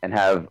and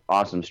have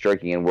awesome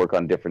striking and work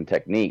on different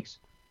techniques.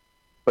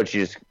 But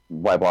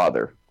why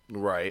bother?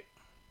 Right.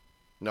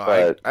 No,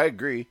 I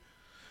agree.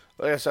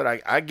 Like I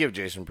said, I give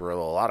Jason Perillo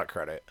a lot of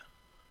credit.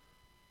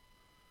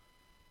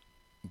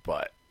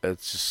 But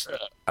it's just,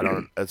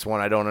 it's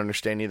one I don't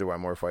understand either why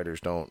more fighters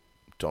don't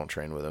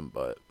train with him,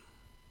 but.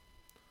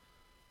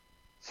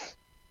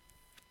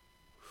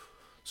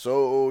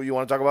 So, you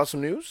want to talk about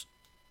some news?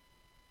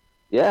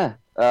 Yeah.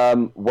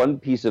 One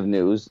piece of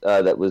news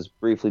that was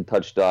briefly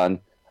touched on.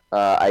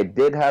 I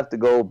did have to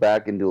go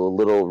back and do a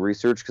little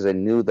research because I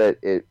knew that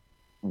it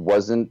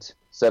wasn't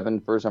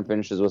 7 first-time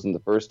finishes wasn't the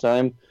first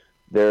time.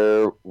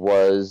 There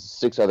was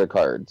 6 other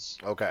cards.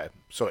 Okay.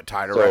 So it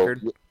tied a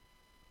record?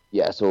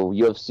 Yeah, so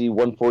UFC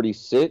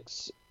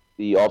 146,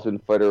 the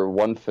Ultimate Fighter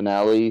 1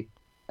 finale,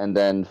 and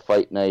then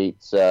Fight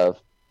Nights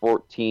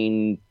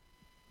 14,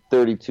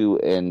 32,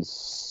 and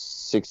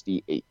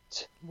 68.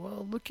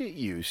 Well, look at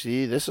you.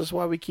 See, this is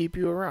why we keep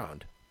you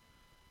around.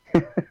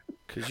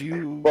 Because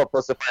you... Well,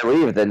 plus if I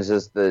leave, then it's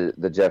just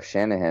the Jeff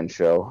Shanahan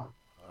show.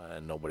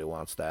 Nobody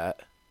wants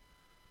that.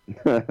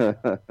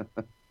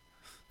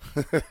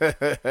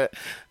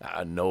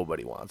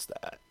 Nobody wants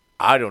that.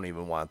 I don't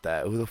even want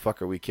that. Who the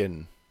fuck are we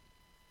kidding?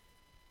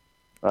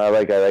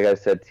 Like I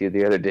said to you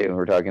the other day when we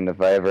were talking,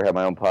 if I ever had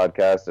my own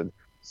podcast and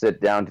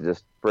sit down to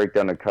just break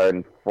down a card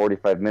in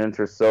 45 minutes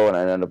or so, and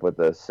I'd end up with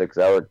a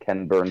 6-hour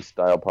Ken Burns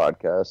style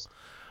podcast.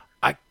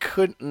 I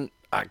couldn't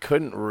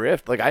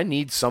riff. Like, I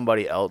need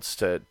somebody else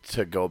to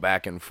go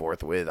back and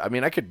forth with. I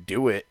mean, I could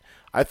do it.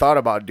 I thought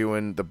about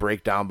doing the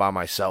breakdown by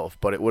myself,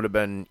 but it would have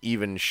been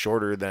even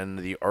shorter than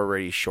the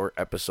already short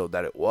episode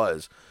that it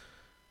was.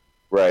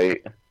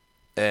 Right.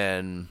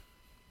 And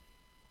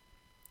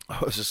I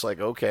was just like,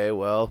 okay,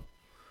 well,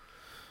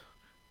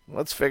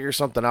 let's figure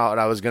something out. And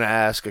I was going to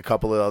ask a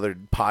couple of other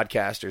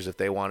podcasters if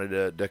they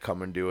wanted to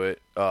come and do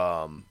it.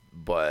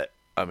 But,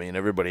 I mean,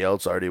 everybody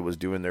else already was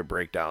doing their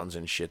breakdowns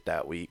and shit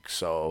that week.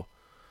 So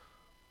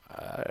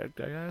I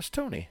asked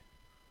Tony,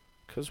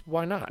 because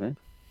why not? Okay.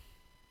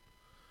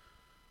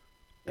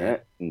 Yeah,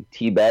 and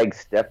T-Bag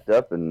stepped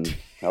up and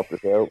helped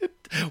us out.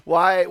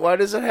 Why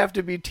does it have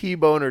to be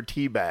T-Bone or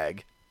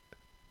T-Bag?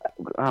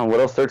 What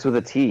else starts with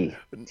a T?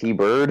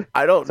 T-Bird?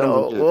 I don't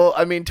know. Well,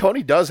 I mean,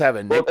 Tony does have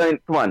a nickname. Well, I mean,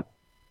 come on.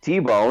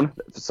 T-Bone,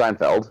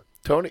 Seinfeld.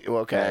 Tony, well,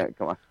 okay.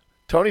 Come on.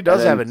 Tony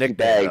does have a nickname,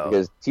 T-Bag, though.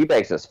 because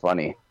T-Bag's just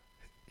funny.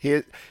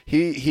 He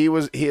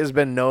has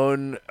been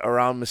known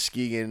around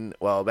Muskegon.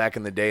 Well, back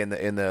in the day in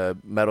the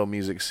metal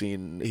music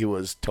scene, he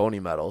was Tony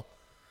Metal.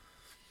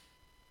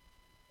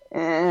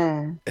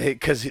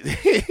 Because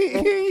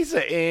he's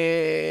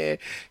he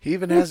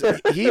even has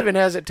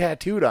it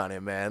tattooed on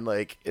him, man.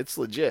 Like, it's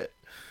legit.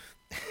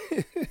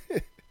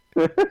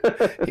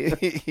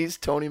 He's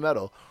Tony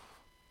Metal.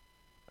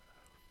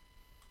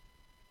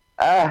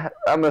 I'm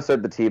gonna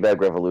start the T-Bag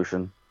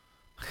revolution.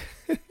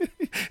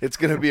 It's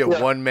gonna be a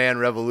one-man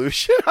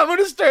revolution. I'm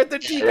gonna start the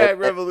T-Bag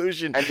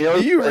revolution. And Do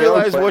you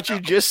realize what you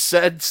just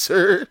said,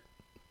 sir?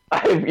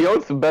 You know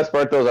what's the best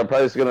part, though, is I'm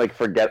probably just going to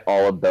forget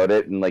all about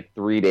it in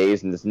 3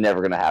 days, and it's never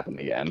going to happen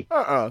again.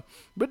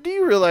 But do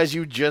you realize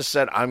you just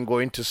said, I'm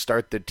going to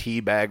start the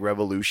T-Bag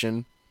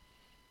revolution?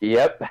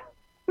 Yep.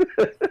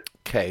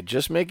 Okay,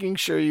 just making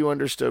sure you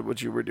understood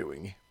what you were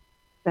doing.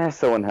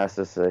 Someone has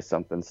to say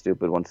something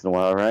stupid once in a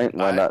while, right?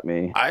 Why not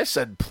me? I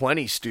said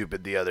plenty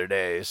stupid the other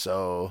day,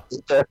 so...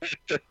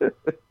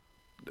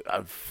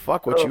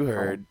 fuck what you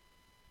heard.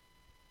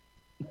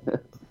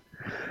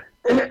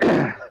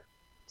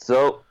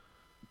 So...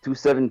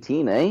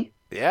 217, eh?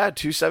 Yeah,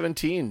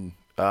 217.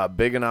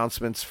 Big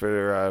announcements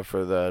for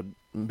the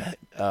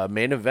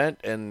main event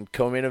and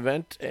co-main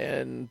event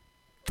and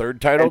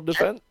third title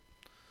defense.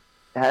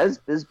 Has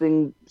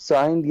Bisping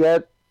signed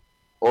yet,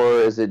 or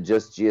is it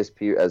just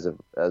GSP as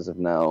of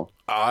now?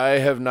 I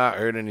have not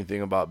heard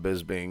anything about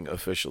Bisping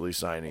officially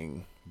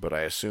signing, but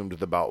I assumed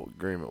the bout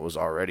agreement was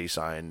already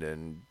signed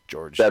and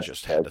George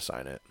just had to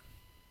sign it.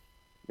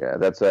 Yeah,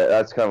 that's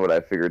kind of what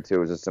I figured too. It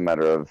was just a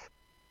matter of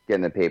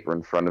getting the paper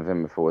in front of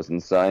him if it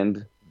wasn't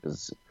signed,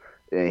 because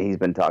he's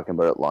been talking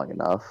about it long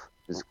enough.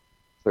 He's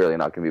clearly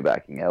not going to be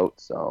backing out.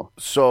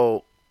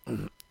 So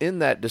in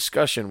that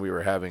discussion we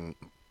were having,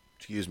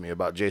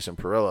 about Jason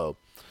Perillo,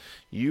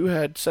 you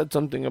had said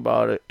something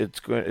about it.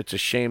 It's a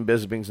shame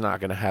Bisping's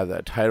not going to have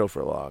that title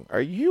for long. Are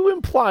you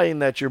implying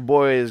that your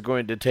boy is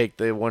going to take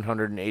the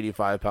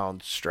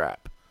 185-pound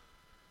strap?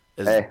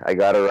 Hey, I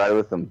got to ride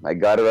with him. I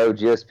got to ride with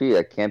GSP.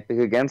 I can't pick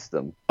against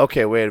them.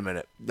 Okay, wait a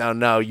minute.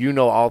 Now you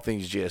know all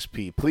things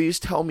GSP. Please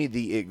tell me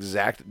the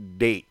exact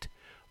date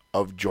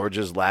of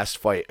George's last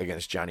fight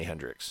against Johnny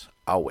Hendricks.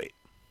 I'll wait.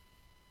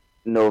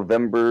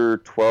 November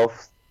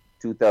 12th,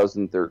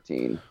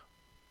 2013.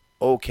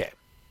 Okay.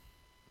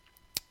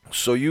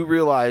 So you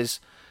realize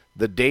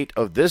the date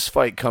of this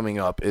fight coming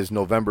up is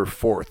November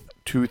 4th,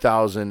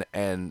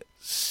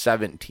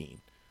 2017.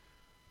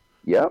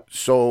 Yep.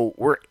 So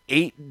we're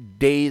 8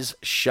 days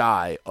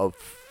shy of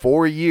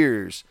 4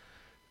 years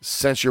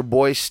since your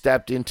boy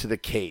stepped into the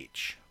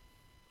cage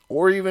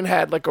or even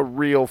had a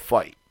real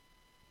fight.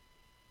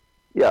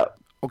 Yeah.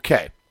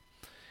 Okay.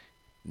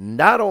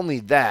 Not only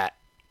that,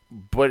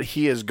 but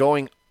he is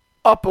going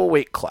up a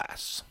weight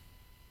class.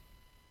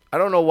 I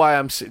don't know why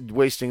I'm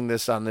wasting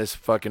this on this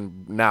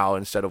fucking now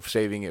instead of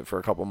saving it for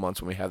a couple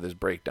months when we have this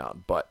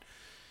breakdown. But,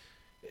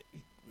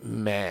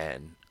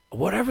 man,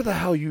 whatever the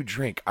hell you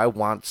drink, I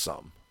want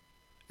some.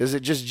 Is it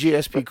just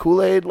GSP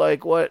Kool-Aid?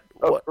 What?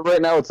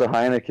 Right now it's a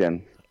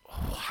Heineken.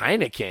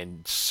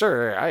 Heineken?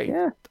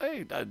 Sir,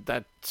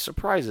 that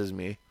surprises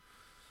me.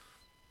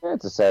 Yeah,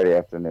 it's a Saturday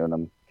afternoon.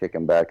 I'm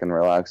kicking back and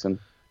relaxing.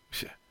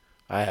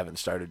 I haven't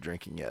started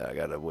drinking yet. I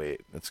gotta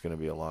wait. It's gonna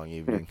be a long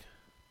evening.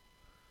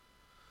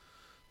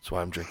 That's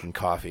why I'm drinking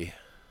coffee.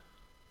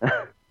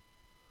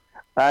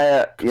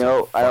 I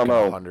don't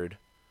know. 100.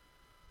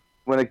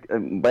 When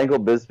Michael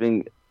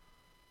Bisping,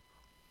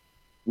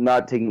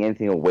 not taking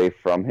anything away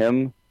from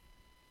him,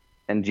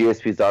 and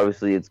GSP's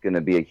obviously it's going to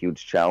be a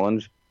huge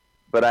challenge,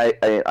 but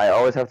I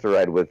always have to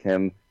ride with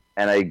him,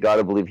 and I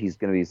gotta believe he's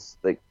going to be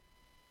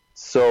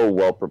so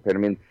well prepared. I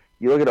mean,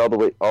 you look at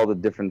all the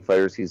different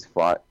fighters he's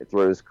fought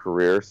throughout his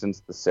career since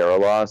the Sarah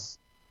loss.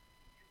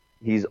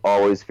 He's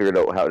always figured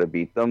out how to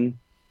beat them.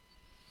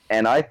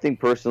 And I think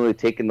personally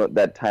taking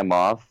that time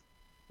off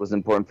was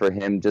important for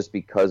him just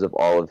because of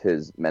all of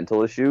his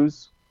mental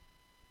issues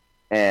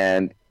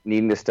and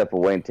needing to step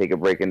away and take a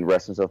break and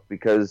rest himself,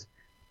 because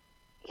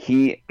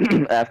he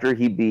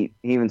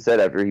even said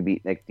after he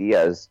beat Nick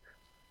Diaz,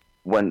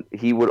 when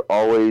he would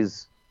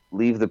always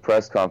leave the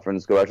press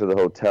conference, go back to the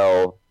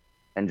hotel,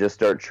 and just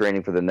start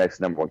training for the next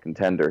number one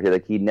contender.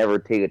 He'd never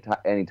take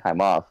any time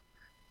off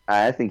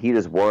I think he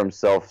just wore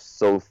himself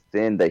so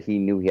thin that he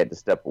knew he had to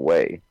step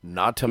away.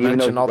 Not to Even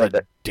mention though all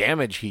the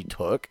damage he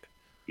took.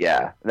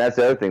 Yeah, and that's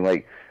the other thing.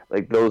 Like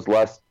those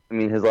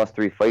his last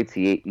 3 fights,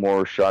 he ate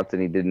more shots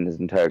than he did in his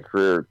entire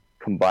career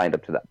combined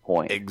up to that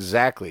point.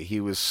 Exactly. He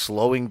was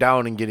slowing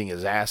down and getting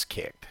his ass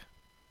kicked.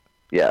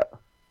 Yeah.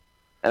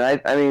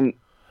 And I mean,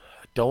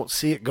 don't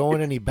see it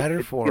going any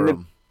better for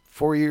him.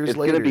 4 years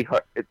later. Gonna be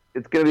hard.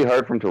 It's going to be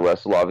hard for him to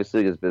wrestle,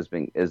 obviously, because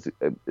Bisping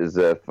is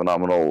a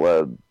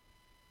phenomenal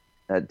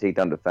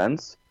takedown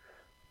defense.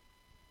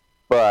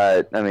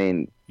 But, I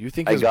mean,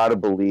 I got to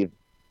believe.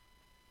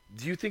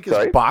 Do you think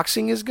his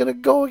boxing is going to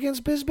go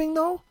against Bisping,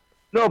 though?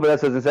 No, but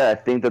that's what I said.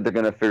 I think that they're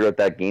going to figure out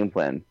that game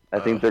plan. I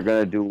think they're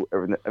going to do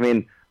everything. I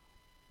mean,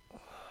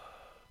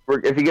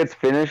 if he gets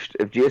finished,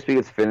 if GSP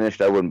gets finished,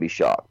 I wouldn't be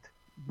shocked.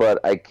 But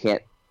I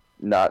can't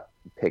not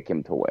pick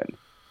him to win.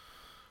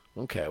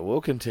 Okay,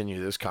 we'll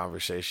continue this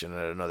conversation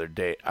at another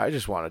date. I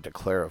just wanted to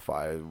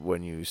clarify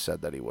when you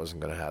said that he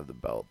wasn't going to have the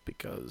belt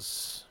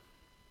because,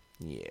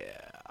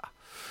 yeah.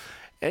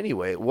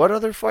 Anyway, what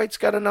other fights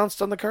got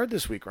announced on the card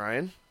this week,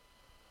 Ryan?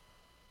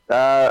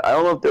 I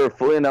don't know if they were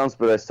fully announced,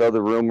 but I saw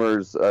the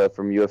rumors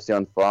from UFC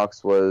on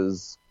Fox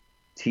was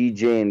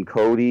TJ and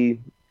Cody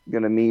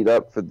going to meet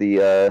up for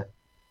the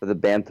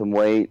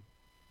bantamweight.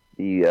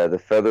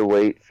 The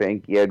featherweight,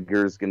 Frankie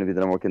Edgar is going to be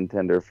the number 1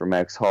 contender for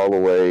Max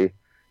Holloway.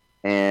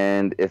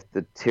 And if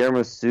the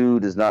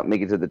tiramisu does not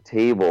make it to the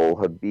table,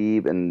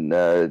 Habib and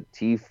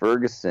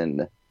T-Ferg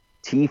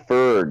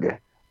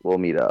will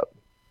meet up.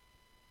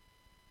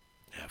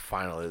 Yeah,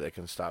 finally they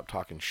can stop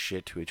talking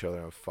shit to each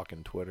other on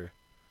fucking Twitter.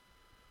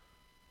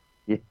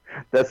 Yeah,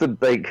 that's the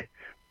fight.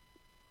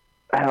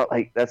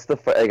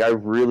 Like, I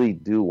really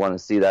do want to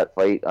see that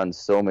fight on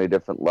so many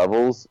different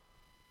levels,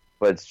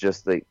 but it's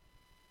just like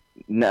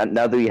now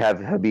that we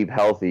have Habib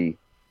healthy,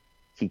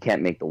 he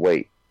can't make the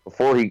weight.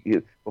 Before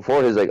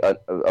his like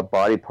a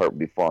body part would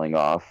be falling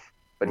off,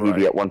 but he'd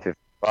be at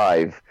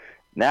 155.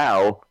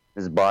 Now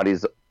his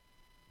body's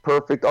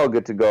perfect, all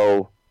good to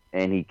go,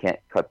 and he can't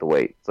cut the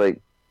weight. It's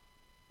like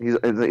he's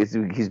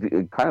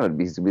kind of a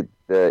beast with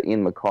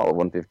Ian McCall at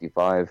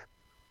 155.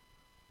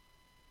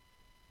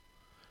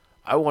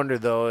 I wonder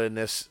though in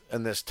this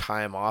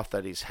time off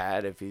that he's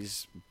had if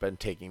he's been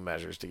taking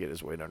measures to get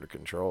his weight under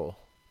control.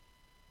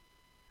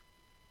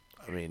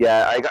 I mean,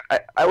 yeah,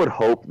 I would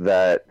hope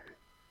that,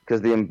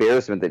 because the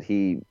embarrassment that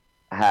he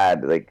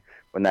had, like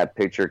when that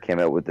picture came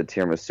out with the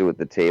tiramisu at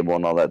the table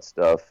and all that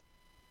stuff,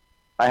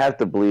 I have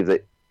to believe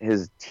that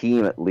his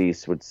team at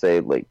least would say,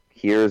 like,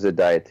 here's a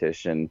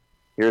dietitian,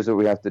 here's what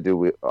we have to do.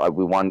 We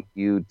want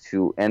you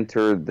to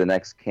enter the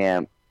next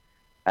camp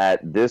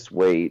at this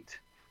weight,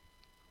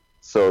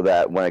 so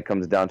that when it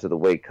comes down to the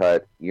weight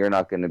cut, you're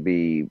not going to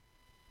be,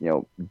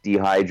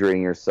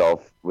 dehydrating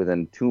yourself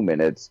within 2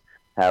 minutes,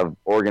 have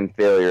organ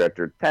failure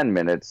after 10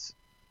 minutes,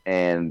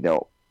 and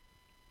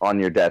on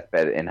your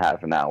deathbed in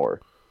half an hour.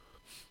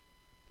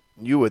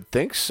 You would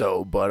think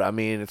so, but I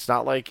mean, it's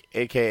not like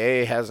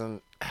AKA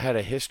hasn't had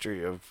a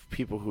history of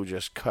people who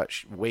just cut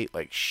weight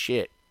like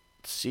shit.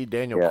 See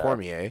Daniel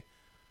Cormier.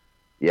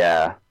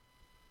 Yeah.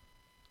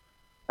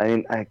 I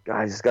mean, I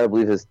just gotta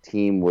believe his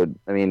team would.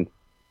 I mean,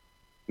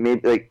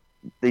 maybe like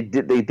they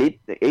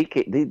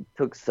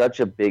took such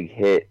a big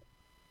hit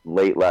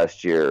late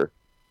last year,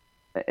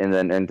 and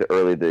then into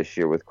early this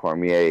year with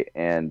Cormier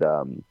and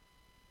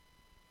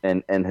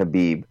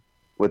Habib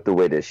with the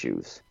weight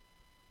issues.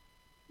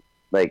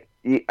 Like,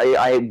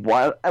 I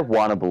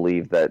want to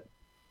believe that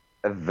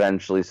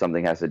eventually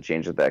something has to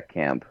change at that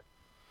camp,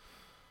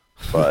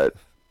 but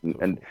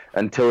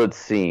until it's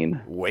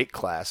seen, weight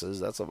classes,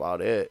 that's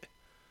about it.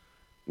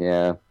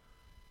 Yeah,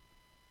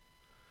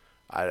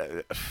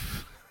 I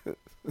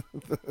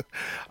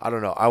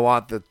don't know. I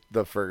want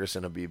the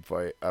Ferguson Habib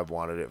fight. I've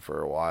wanted it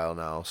for a while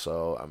now,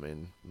 so I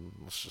mean,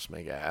 let's just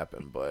make it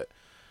happen.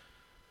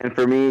 And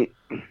for me,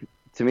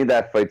 to me,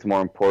 that fight's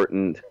more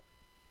important,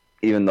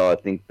 even though I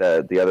think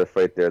that the other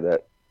fight there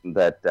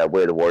that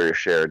Way of the Warrior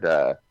shared,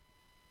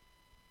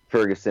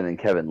 Ferguson and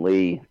Kevin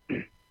Lee,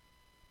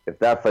 if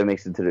that fight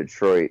makes it to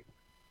Detroit,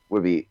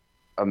 would be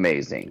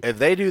amazing. If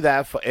they do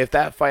that, if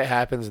that fight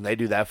happens and they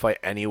do that fight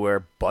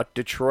anywhere but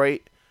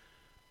Detroit,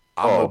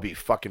 I'm gonna be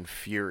fucking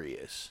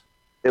furious.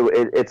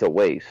 It's a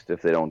waste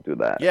if they don't do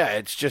that. Yeah,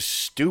 it's just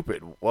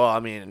stupid. Well, I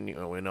mean,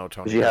 we know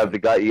Tony. You have the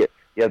guy. You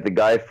have the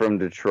guy from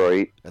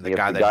Detroit, and the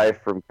guy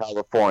from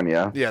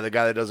California. Yeah, the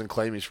guy that doesn't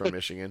claim he's from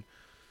Michigan.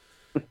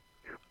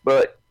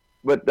 But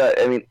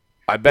I mean,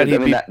 I bet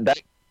he'd be.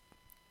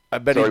 I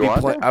bet he'd be.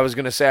 I was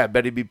gonna say, I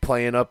bet he'd be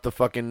playing up the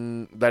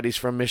fucking that he's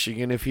from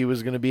Michigan if he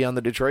was gonna be on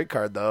the Detroit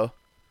card, though.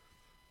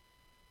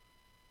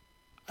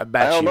 I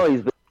don't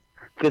know.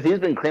 Because he's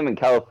been claiming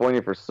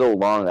California for so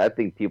long, I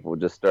think people would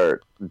just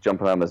start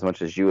jumping on him as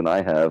much as you and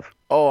I have.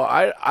 Oh,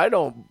 I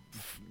don't,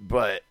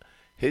 but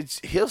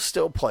he'll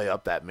still play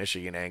up that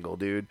Michigan angle,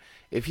 dude.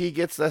 If he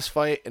gets this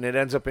fight and it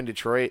ends up in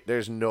Detroit,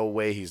 there's no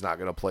way he's not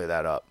going to play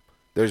that up.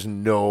 There's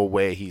no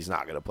way he's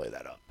not going to play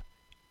that up.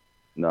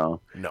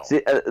 No. No. See,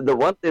 the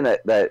one thing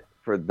that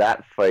for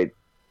that fight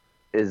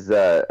is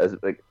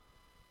like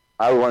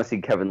I would want to see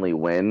Kevin Lee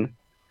win.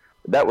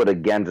 That would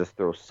again just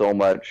throw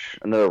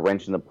another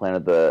wrench in the plan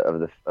of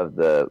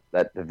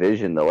that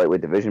division, the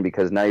lightweight division,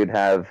 because now you'd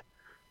have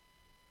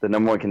the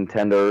number one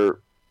contender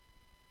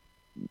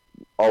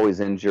always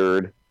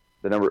injured.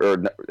 The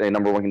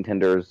number one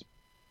contender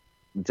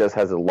just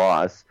has a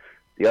loss.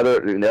 The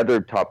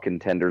other top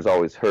contenders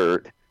always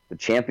hurt. The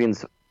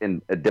champions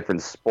in a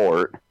different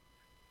sport.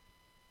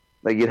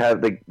 Like you'd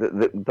have the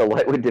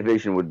lightweight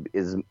division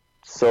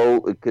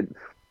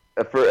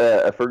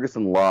a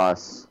Ferguson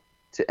loss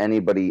to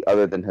anybody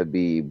other than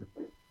Khabib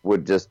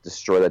would just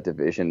destroy that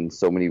division in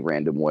so many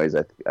random ways.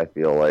 I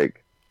feel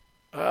like.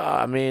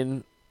 I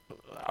mean,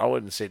 I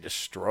wouldn't say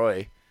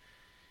destroy.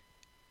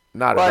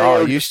 Not at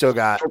all. You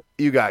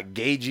got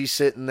Gaethje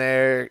sitting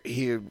there.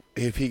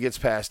 If he gets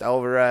past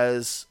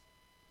Alvarez,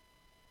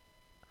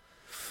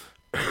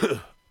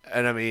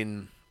 and I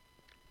mean,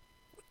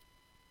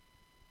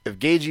 if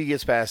Gaethje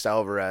gets past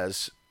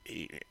Alvarez,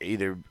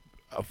 either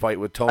a fight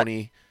with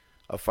Tony,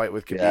 a fight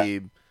with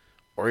Khabib,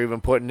 or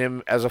even putting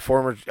him as a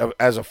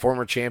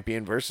former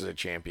champion versus a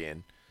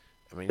champion.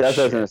 I mean, that's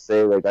what I was gonna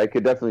say. Like, I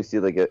could definitely see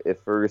like if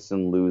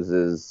Ferguson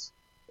loses,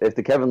 if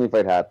the Kevin Lee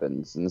fight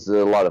happens, and this is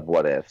a lot of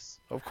what ifs.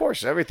 Of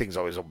course, everything's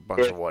always a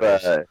bunch of what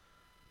ifs.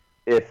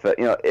 If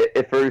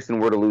Ferguson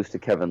were to lose to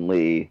Kevin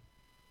Lee,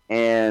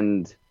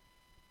 and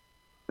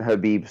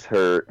Khabib's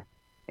hurt,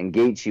 and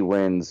Gaethje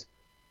wins,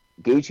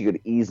 Gaethje could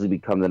easily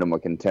become the number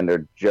one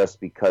contender just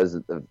because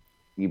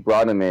you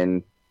brought him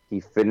in. He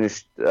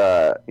finished,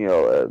 a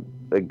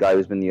guy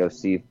who's been in the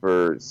UFC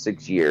for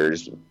 6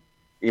 years.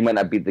 He might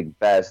not be the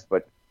best,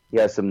 but he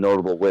has some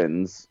notable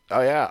wins.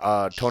 Oh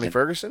yeah, Tony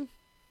Ferguson.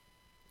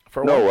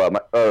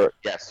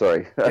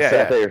 Sorry.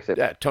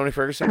 Yeah, Tony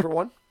Ferguson for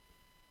one.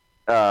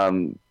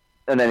 And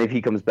then if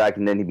he comes back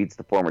and then he beats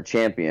the former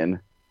champion,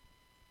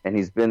 and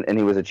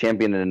he was a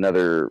champion in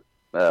another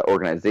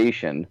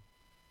organization,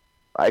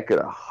 I could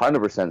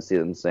 100% see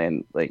them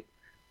saying like,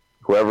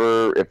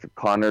 if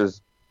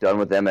Conor's done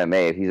with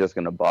MMA, if he's just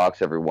going to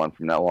box everyone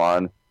from now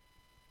on, you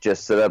can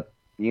just set up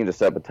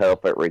a title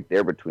fight right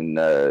there between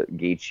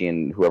Gaethje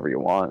and whoever you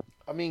want.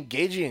 I mean,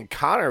 Gaethje and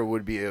Conor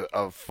would be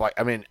a fight.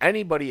 I mean,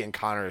 anybody in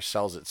Conor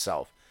sells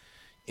itself.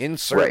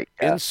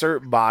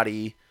 Insert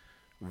body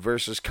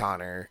versus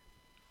Conor,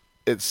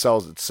 it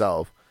sells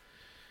itself.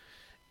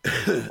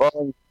 Well,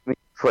 I mean,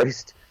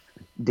 Christ,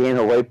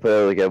 Dana White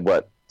put like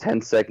a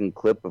 10-second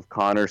clip of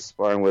Conor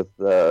sparring with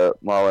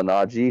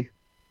Malignaggi,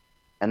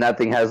 and that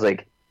thing has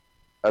like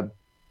a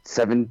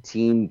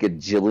 17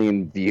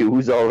 gajillion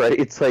views already.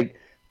 It's like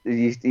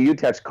you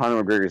attach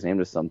Conor McGregor's name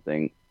to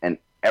something, and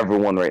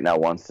everyone right now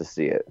wants to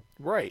see it.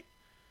 Right.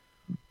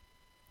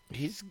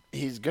 He's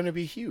going to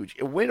be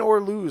huge. Win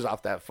or lose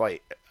off that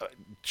fight,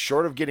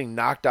 short of getting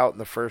knocked out in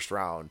the first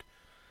round,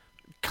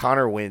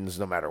 Conor wins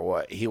no matter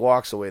what. He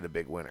walks away the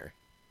big winner.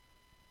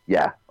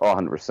 Yeah,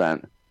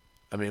 100%.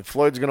 I mean,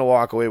 Floyd's going to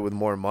walk away with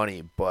more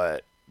money,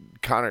 but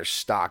Conor's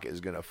stock is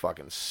going to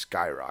fucking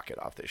skyrocket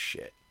off this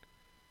shit.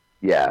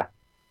 Yeah.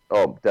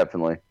 Oh,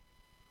 definitely.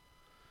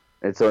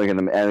 It's only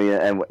going to,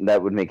 and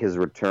that would make his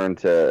return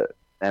to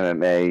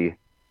MMA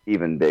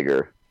even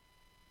bigger.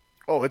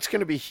 Oh, it's going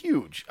to be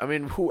huge. I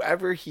mean,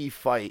 whoever he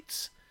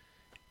fights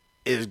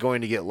is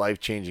going to get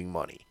life-changing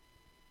money.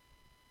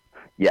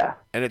 Yeah.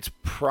 And it's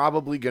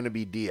probably going to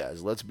be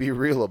Diaz. Let's be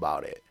real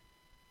about it.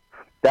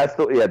 That's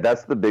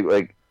the big,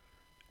 like,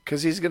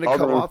 because he's going to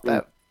come off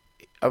that.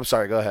 I'm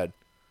sorry, go ahead.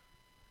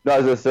 No, I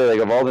was going to say, like,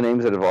 of all the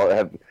names that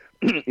have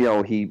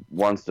he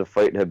wants to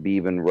fight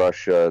Khabib in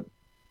Russia.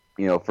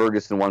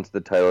 Ferguson wants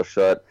the title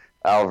shot.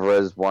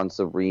 Alvarez wants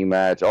a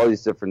rematch. All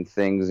these different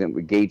things. And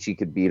Gaethje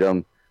could beat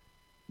him.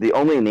 The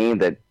only name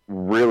that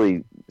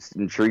really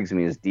intrigues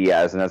me is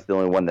Diaz, and that's the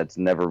only one that's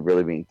never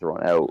really being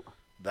thrown out.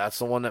 That's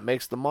the one that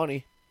makes the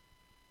money.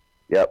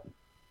 Yep.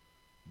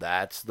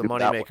 That's the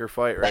moneymaker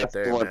fight right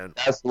there, man.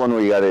 That's the one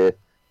where you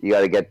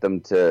gotta get them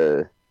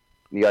to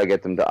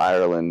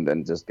Ireland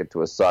and just get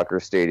to a soccer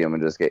stadium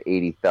and just get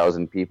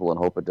 80,000 people and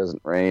hope it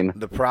doesn't rain.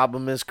 The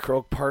problem is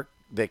Croke Park.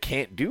 They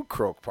can't do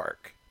Croke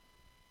Park.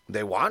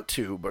 They want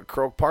to, but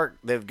Croke Park,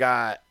 they've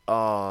got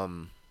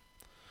oh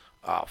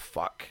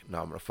fuck!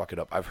 Now I'm gonna fuck it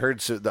up. I've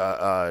heard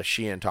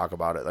Sheehan talk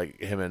about it,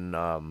 like him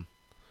and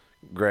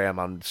Graham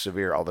on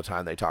Severe all the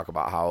time. They talk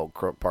about how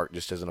Croke Park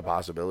just isn't a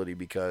possibility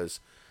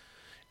because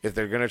if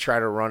they're gonna try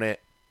to run it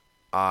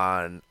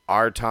on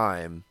our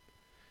time,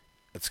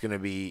 it's gonna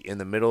be in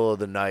the middle of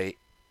the night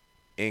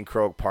in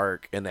Croke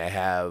Park, and they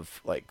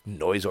have like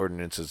noise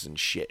ordinances and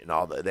shit, and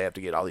all that. They have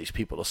to get all these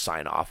people to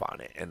sign off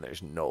on it, and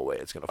there's no way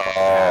it's gonna fucking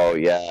happen. Oh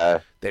yeah,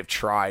 they've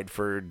tried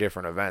for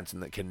different events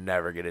and they can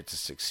never get it to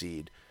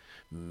succeed.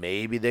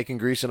 Maybe they can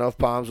grease enough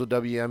palms with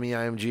WME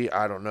IMG.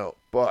 I don't know,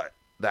 but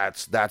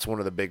that's one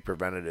of the big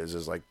preventatives.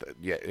 Is like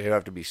it'd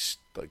have to be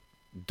like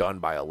done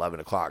by 11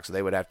 o'clock, so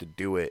they would have to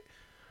do it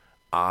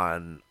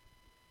on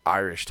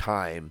Irish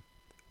time,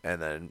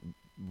 and then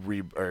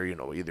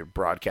either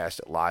broadcast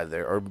it live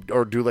there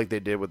or do like they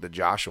did with the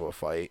Joshua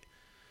fight,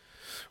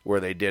 where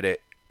they did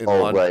it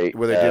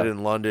Where they yeah. did it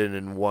in London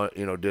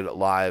and did it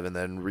live and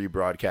then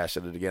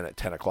rebroadcasted it again at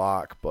 10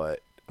 o'clock.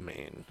 But I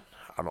mean,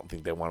 I don't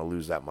think they want to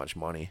lose that much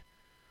money.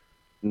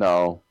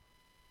 No,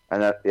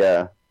 and that's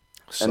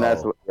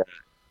what,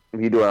 if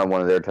you do it on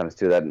one of their times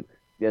too, then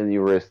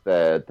you risk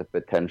the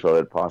potential of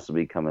it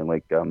possibly coming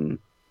like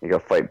a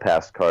Fight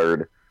Pass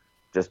card,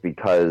 just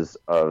because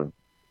of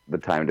the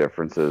time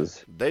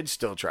differences. They'd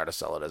still try to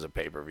sell it as a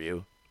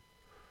pay-per-view.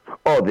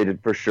 Oh, they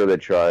did for sure. They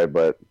try,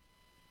 but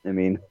I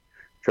mean,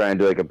 try and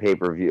do like a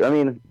pay-per-view. I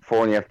mean,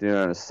 4 in the afternoon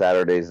on a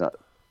Saturday is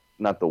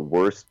not the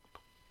worst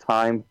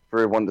time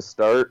for one to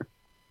start,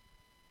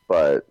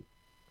 or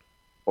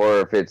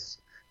if it's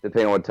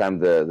depending on what time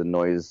the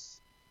noise.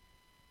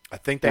 I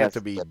think they have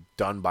to be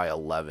done by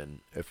 11,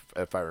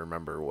 if I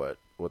remember what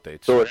they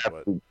so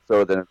said.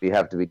 So then we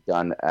have to be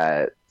done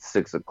at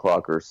 6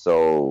 o'clock or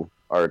so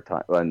our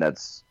time, and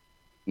that's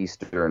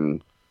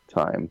Eastern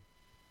time.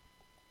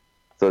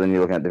 So then you're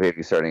looking at the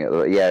baby starting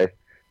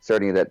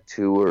at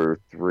 2 or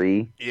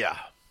 3. Yeah.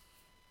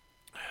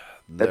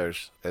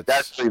 That's where it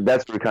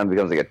kind of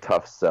becomes like a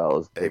tough sell.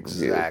 Is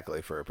pay-per-view.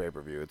 Exactly, for a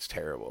pay-per-view. It's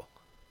terrible.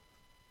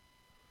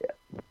 Yeah.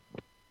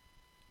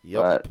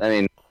 Yep. But, I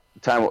mean,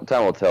 time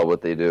will tell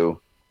what they do.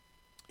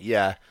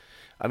 Yeah.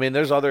 I mean,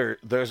 there's other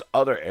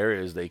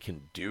areas they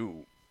can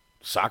do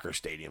soccer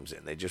stadiums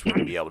in. They just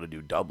wouldn't be able to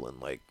do Dublin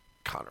like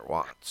Connor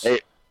wants. Hey,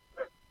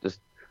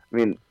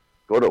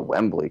 go to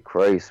Wembley.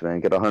 Christ,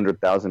 man. Get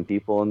 100,000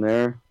 people in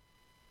there.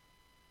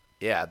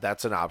 Yeah,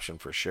 that's an option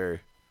for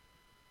sure.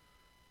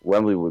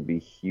 Wembley would be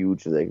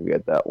huge if they could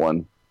get that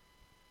one.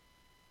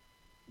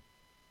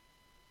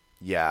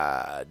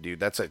 Yeah,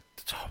 dude, oh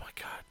my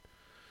God.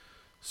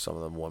 Some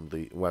of them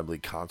Wembley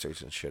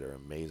concerts and shit are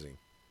amazing.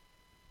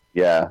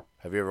 Yeah.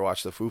 Have you ever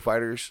watched the Foo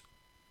Fighters?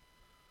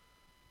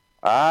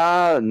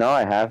 No,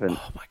 I haven't.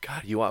 Oh my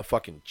God, you want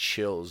fucking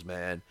chills,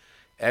 man.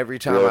 Every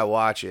time I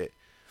watch it,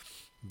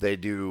 they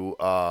do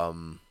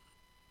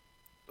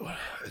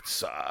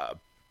it's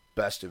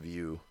Best of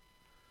You.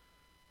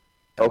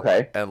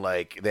 Okay. And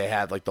like they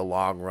had like the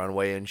long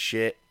runway and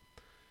shit.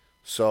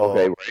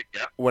 So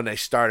when they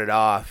started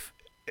off,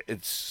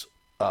 it's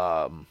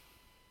oh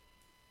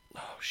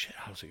shit,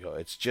 how's it go?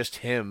 It's just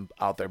him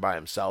out there by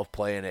himself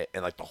playing it,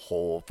 and like the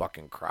whole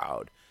fucking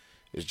crowd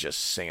is just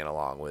singing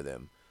along with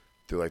him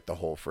through like the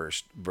whole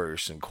first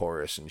verse and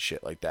chorus and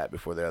shit like that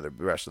before the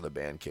rest of the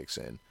band kicks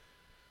in.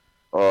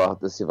 Oh, I'll have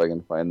to see if I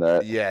can find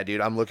that. Yeah,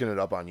 dude, I'm looking it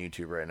up on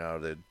YouTube right now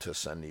to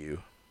send to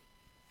you.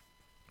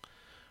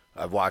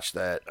 I've watched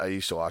that. I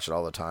used to watch it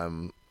all the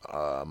time.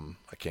 I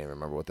can't even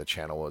remember what the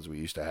channel was we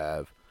used to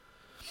have,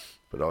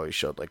 but it always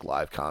showed like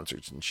live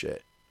concerts and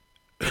shit.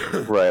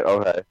 Right.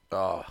 Okay.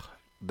 Oh,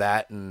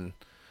 that, and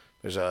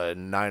there's a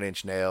 9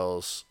 Inch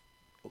Nails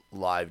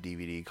live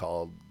DVD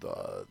called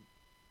oh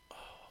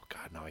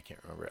God, no, I can't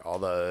remember it. All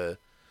the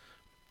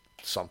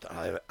something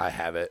I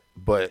have it,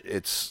 but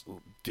it's.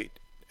 Dude,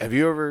 have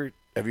you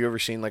ever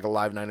seen like a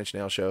live 9 Inch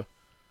Nails show?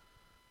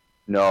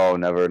 No,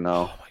 never.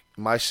 No. Oh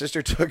my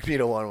sister took me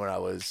to one when I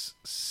was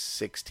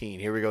 16.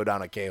 Here we go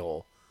down a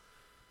K-hole.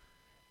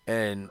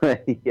 And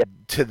Yeah.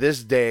 to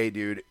this day,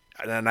 dude,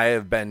 and I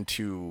have been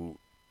to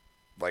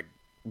like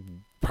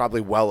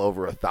probably well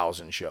over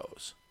 1,000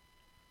 shows.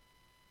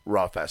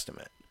 Rough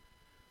estimate.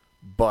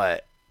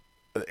 But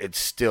it's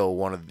still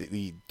one of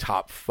the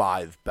top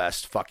 5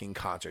 best fucking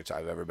concerts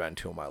I've ever been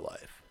to in my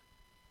life.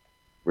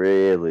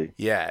 Really?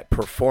 Yeah,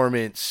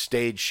 performance,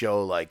 stage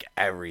show, like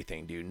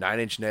everything, dude.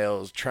 9 Inch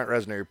Nails, Trent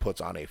Reznor puts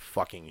on a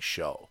fucking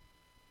show.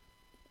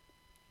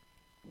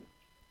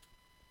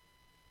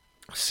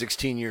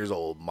 16 years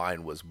old,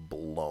 mine was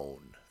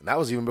blown. And that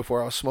was even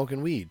before I was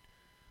smoking weed.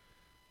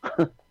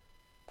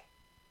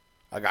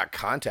 I got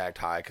contact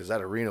high because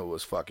that arena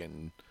was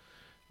fucking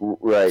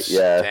right,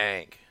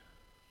 stank.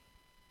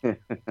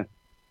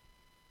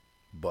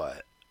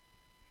 But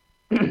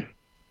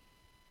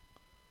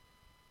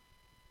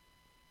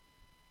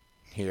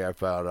here I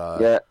found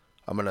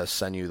I'm gonna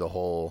send you the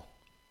whole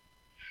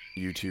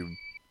YouTube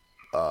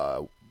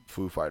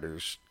Foo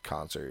Fighters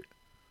concert.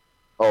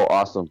 Oh,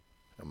 awesome.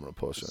 I'm gonna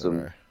post it in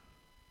there.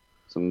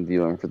 Some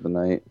viewing for the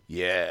night.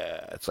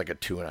 Yeah, it's like a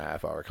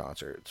 2.5 hour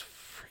concert. It's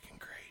freaking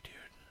great, dude.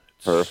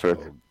 It's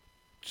perfect.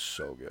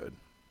 So good.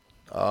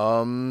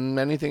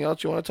 Anything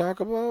else you want to talk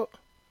about?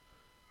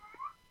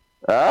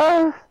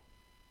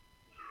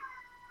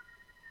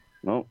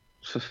 No,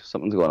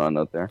 something's going on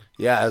out there.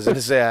 Yeah, I was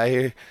gonna say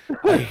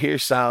I hear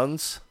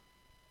sounds.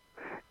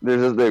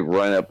 There's this big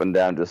running up and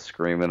down, just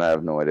screaming. I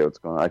have no idea what's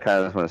going on. I kind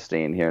of just want to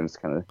stay in here and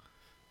just kind of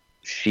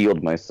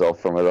shield myself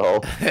from it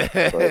all.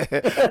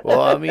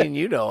 Well, I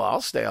mean,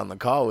 I'll stay on the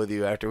call with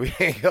you after we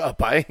hang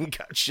up. I ain't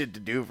got shit to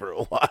do for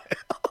a while.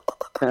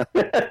 I'm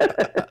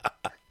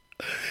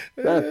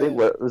trying to think,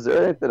 was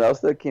there anything else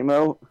that came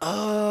out?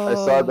 I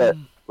saw that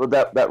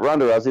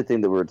Ronda Rousey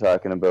thing that we were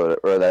talking about,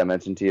 or that I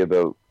mentioned to you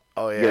about.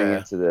 Oh yeah.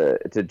 Getting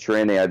into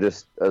training. I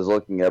was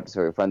looking up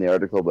so I could find the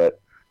article, but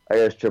I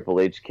guess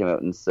Triple H came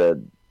out and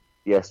said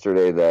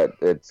yesterday that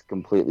it's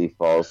completely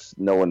false.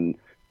 No one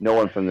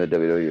from the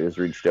WWE has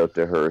reached out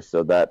to her,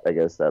 so that I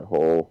guess that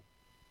whole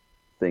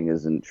thing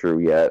isn't true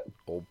yet.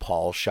 Old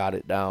Paul shot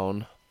it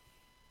down.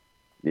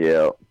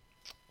 Yeah.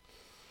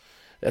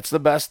 That's the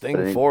best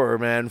thing for her,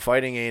 man.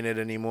 Fighting ain't it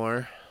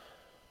anymore.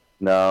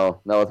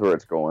 No, not with where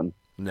it's going.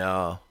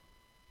 No.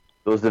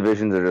 Those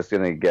divisions are just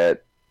going to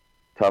get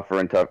tougher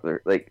and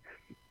tougher. Like,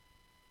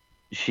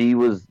 she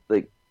was,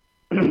 like,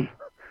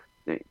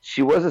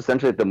 she was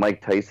essentially like the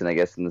Mike Tyson, I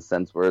guess, in the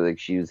sense where, like,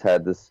 she's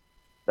had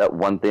that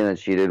one thing that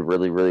she did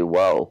really, really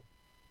well.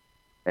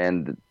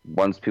 And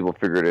once people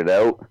figured it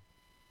out,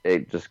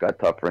 it just got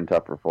tougher and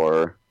tougher for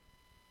her.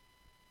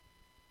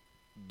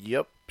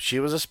 Yep. She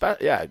was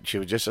she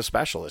was just a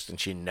specialist, and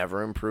she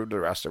never improved the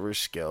rest of her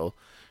skill.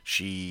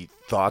 She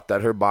thought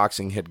that her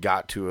boxing had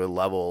got to a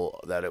level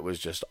that it was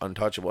just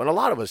untouchable, and a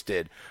lot of us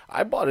did.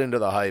 I bought into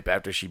the hype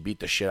after she beat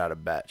the shit out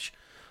of Betch.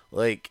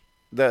 Like,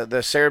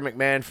 the Sarah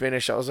McMahon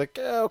finish, I was like,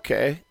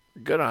 okay,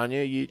 good on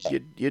you.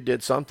 You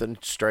did something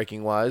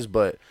striking-wise,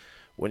 but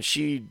when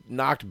she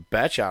knocked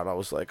Betch out, I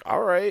was like,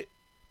 all right,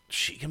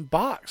 she can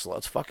box.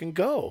 Let's fucking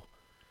go.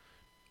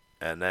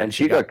 And then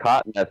she got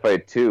caught in that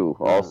fight too,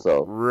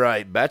 also.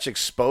 Right. Betch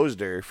exposed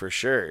her for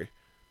sure.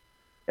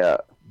 Yeah.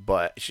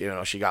 But she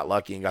got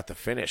lucky and got the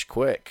finish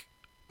quick.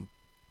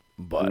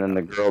 But and then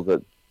the girl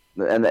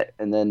and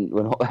then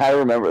when I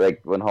remember,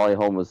 like, when Holly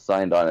Holm was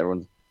signed on,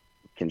 everyone's,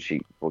 can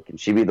she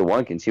be the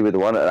one? Can she be the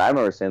one? And I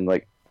remember saying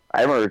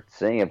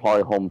if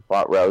Holly Holm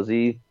fought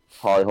Rousey,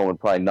 Holly Holm would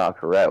probably knock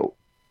her out,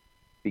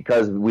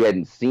 because we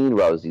hadn't seen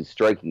Rousey's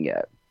striking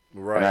yet.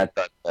 Right.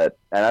 And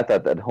I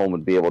thought that Holm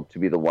would be able to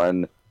be the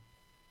one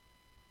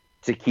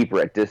to keep her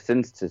at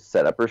distance to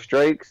set up her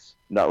strikes,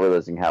 not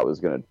realizing how it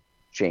was going to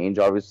change,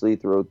 obviously,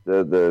 throughout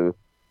the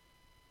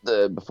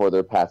before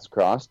their paths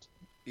crossed.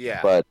 Yeah.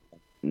 But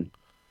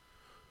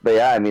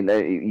yeah, I mean,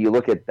 you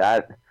look at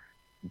that.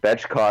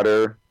 Betch caught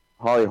her,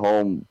 Holly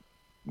Holm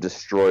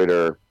destroyed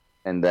her,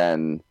 and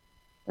then,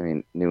 I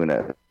mean,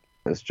 Nuna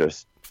is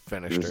just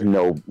finished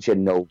her. She had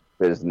no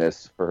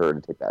business for her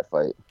to take that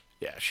fight.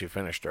 Yeah, she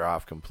finished her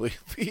off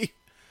completely.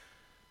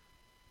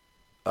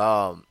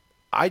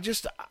 I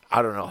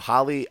don't know.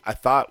 Holly, I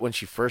thought when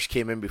she first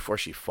came in before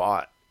she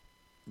fought,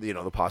 the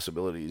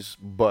possibilities,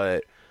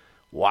 but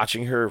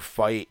watching her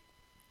fight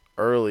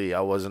early,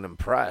 I wasn't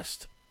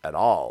impressed at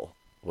all.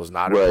 Was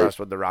not impressed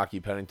with the Rocky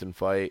Pennington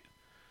fight.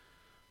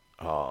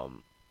 I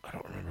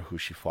don't remember who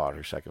she fought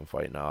her second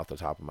fight now off the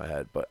top of my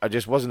head, but I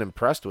just wasn't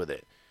impressed with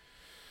it.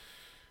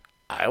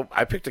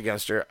 I picked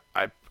against her.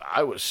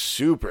 I was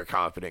super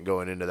confident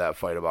going into that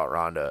fight about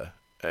Ronda,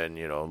 and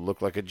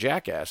looked like a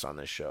jackass on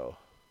this show.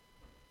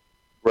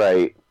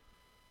 Right.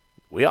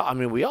 We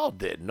all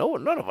did.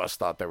 None of us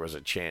thought there was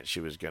a chance she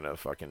was gonna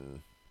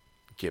fucking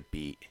get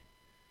beat.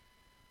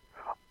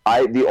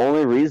 The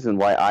only reason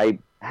why I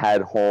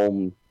had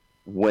Holm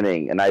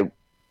winning, and I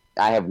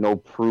have no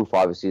proof,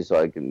 obviously, so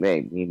I can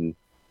maybe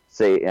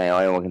say,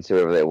 anyone can say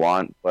whatever they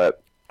want,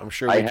 but I'm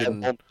sure I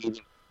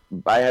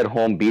had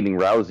Holm beating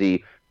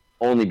Rousey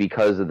only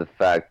because of the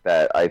fact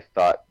that I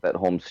thought that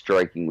Holm's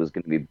striking was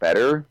going to be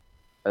better,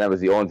 and that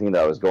was the only thing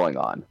that I was going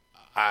on.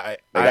 I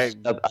have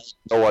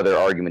no other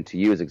argument to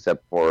use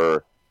except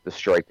for the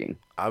striking.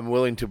 I'm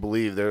willing to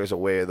believe there is a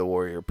Way of the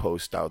Warrior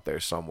post out there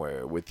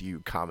somewhere with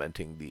you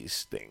commenting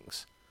these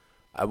things.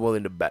 I'm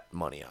willing to bet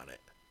money on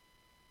it.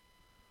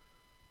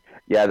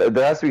 Yeah,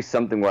 there has to be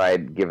something where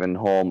I'd given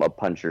Holm a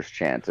puncher's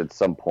chance at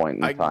some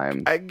point in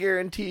time. I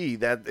guarantee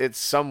that it's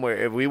somewhere.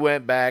 If we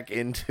went back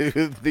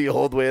into the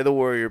old Way of the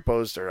Warrior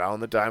post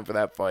around the time for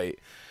that fight,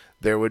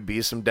 there would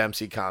be some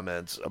Dempsey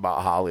comments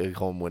about Holly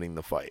Holm winning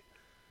the fight.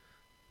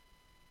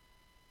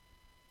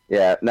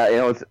 Yeah,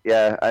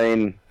 I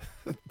mean,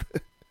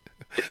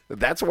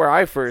 that's where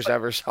I first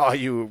ever saw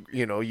you.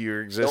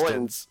 Your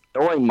existence.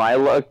 Knowing my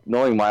luck,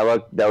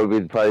 that would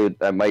be probably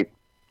I might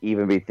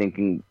even be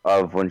thinking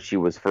of when she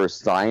was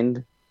first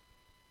signed,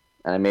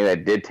 and maybe I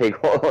did take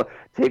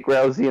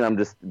Rousey, and I'm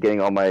just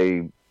getting all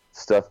my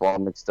stuff all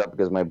mixed up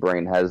because my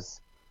brain has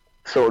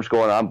so much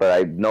going on. But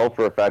I know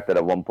for a fact that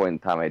at one point in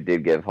time I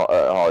did give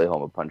Holly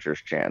Holm a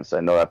puncher's chance. I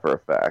know that for a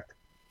fact.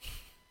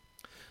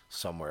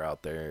 Somewhere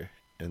out there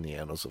in the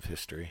annals of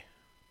history.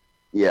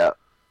 Yeah.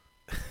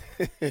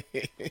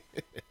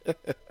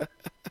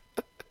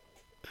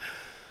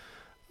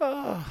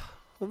 Well,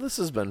 this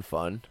has been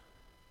fun.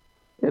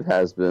 It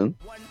has been.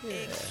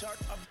 Yeah.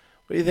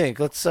 What do you think?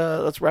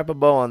 Let's wrap a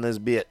bow on this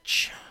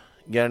bitch.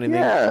 You got anything?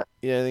 Yeah.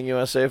 Anything you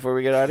want to say before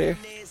we get out of here?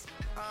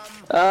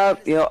 I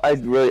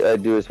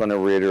do just want to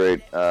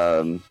reiterate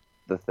the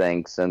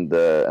thanks and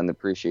the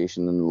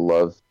appreciation and the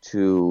love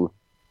to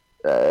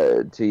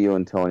you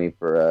and Tony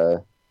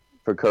for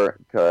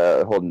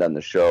holding down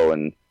the show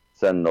and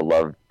sending the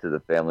love to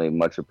the family.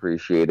 Much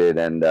appreciated.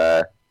 And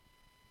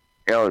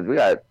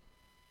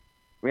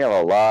we have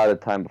a lot of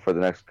time before the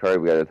next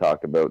card we got to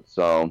talk about,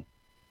 so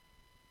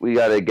we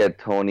got to get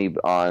Tony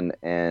on,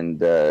 and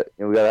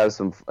we got to have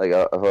some a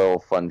little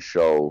fun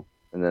show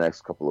in the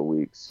next couple of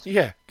weeks.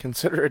 Yeah,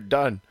 consider it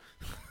done.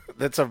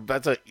 That's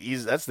the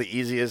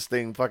easiest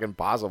thing fucking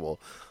possible.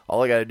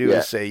 All I got to do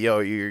is say, yo,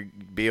 you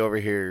be over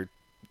here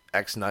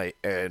X night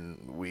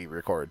and we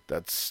record.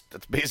 That's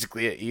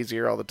basically it.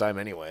 Easier all the time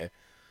anyway.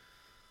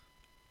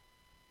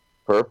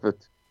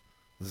 Perfect.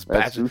 This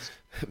is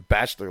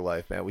bachelor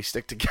life, man. We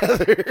stick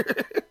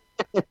together.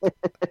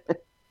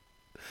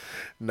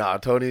 Nah,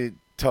 Tony's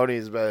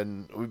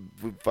been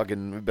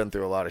we've been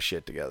through a lot of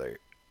shit together.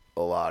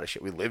 A lot of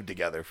shit. We lived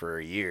together for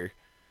a year.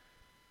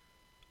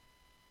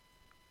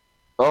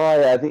 Oh,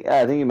 yeah, I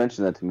think you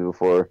mentioned that to me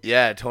before.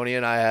 Yeah, Tony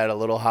and I had a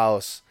little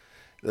house.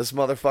 This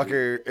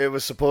motherfucker, it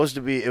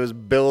was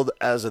billed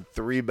as a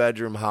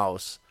 3-bedroom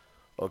house.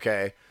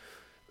 Okay.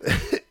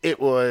 It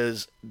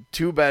was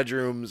 2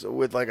 bedrooms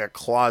with like a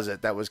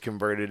closet that was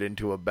converted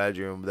into a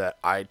bedroom that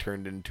I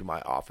turned into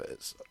my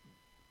office.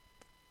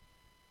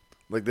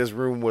 Like this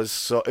room it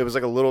was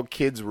like a little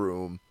kid's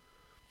room.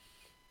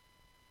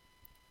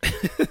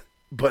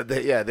 But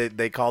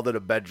they called it a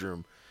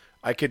bedroom.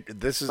 I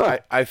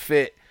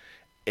fit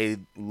a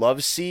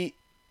love seat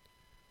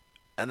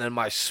and then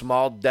my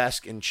small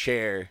desk and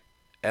chair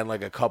and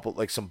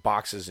like some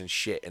boxes and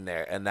shit in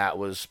there, and that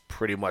was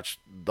pretty much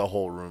the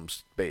whole room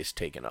space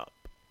taken up.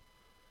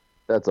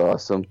 That's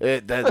awesome.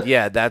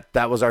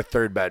 That was our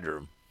 3rd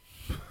bedroom.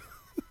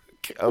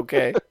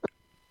 Okay.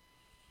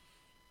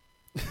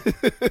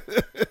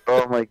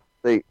 Oh my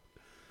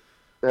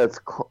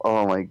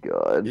oh my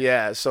god.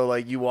 Yeah, so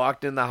like you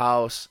walked in the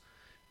house,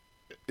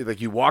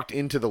 like you walked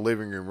into the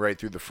living room right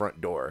through the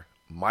front door.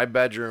 My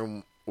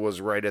bedroom was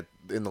right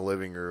in the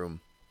living room,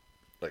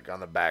 like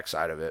on the back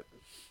side of it.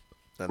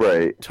 And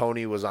right.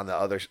 Tony was on the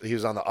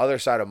other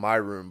side of my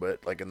room,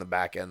 but like in the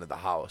back end of the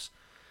house.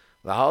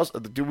 The house,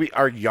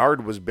 our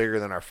yard was bigger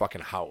than our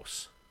fucking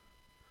house.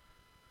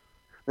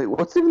 Like,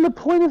 what's even the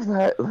point of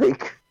that?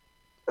 Like,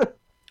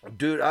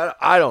 dude,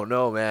 I don't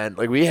know, man.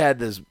 Like we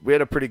had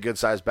a pretty good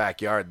sized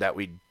backyard that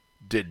we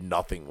did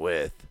nothing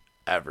with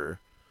ever.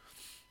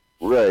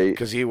 Right.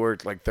 Because he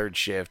worked like 3rd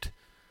shift.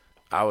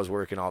 I was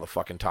working all the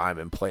fucking time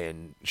and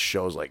playing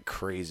shows like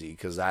crazy.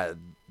 Because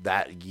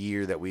that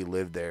year that we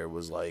lived there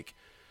was like,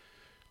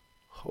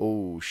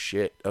 oh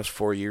shit, that was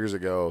 4 years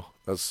ago.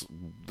 That's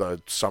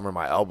the summer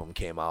my album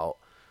came out.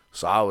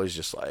 So I was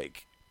just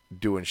like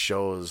doing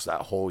shows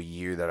that whole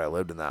year that I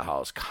lived in that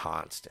house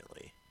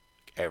constantly.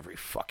 Every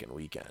fucking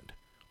weekend.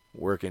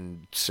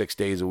 Working 6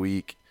 days a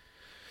week.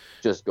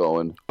 Just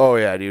going. Oh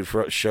yeah, dude.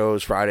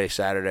 Shows Friday,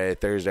 Saturday,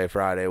 Thursday,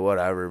 Friday,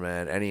 whatever,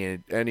 man. Any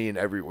and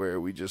everywhere.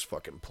 We just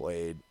fucking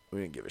played.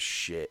 We didn't give a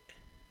shit.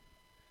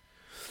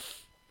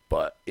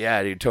 But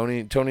yeah, dude.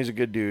 Tony's a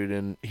good dude,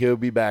 and he'll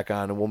be back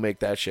on, and we'll make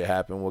that shit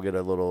happen. We'll get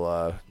a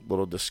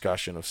little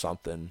discussion of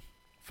something,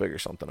 figure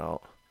something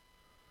out.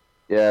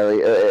 Yeah,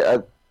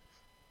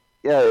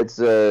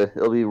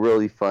 it'll be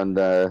really fun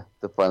to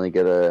finally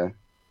get on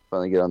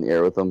the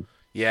air with him.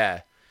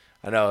 Yeah.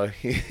 I know.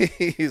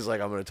 He's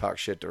like, I'm going to talk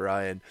shit to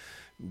Ryan,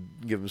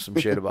 give him some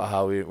shit about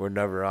how we're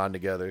never on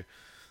together.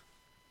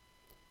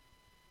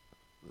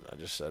 I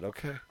just said,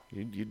 okay,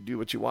 you do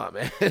what you want,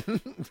 man.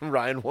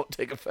 Ryan won't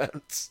take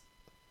offense.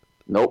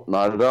 Nope,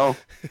 not at all.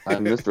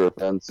 I'm Mr.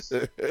 Offense.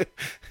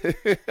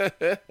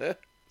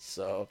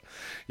 So,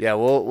 yeah,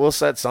 we'll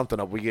set something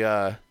up.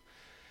 Dude,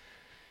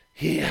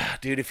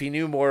 if he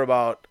knew more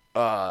about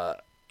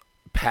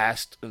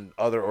past and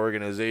other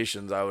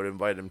organizations, I would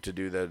invite him to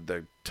do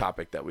the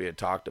topic that we had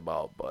talked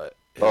about, but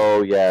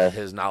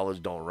his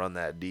knowledge don't run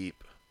that deep.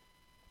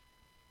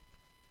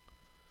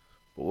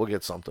 But we'll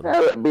get something.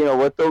 Yeah, you know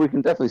what though, we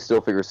can definitely still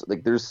figure,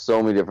 like, there's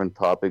so many different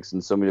topics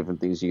and so many different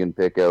things you can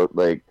pick out.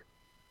 Like,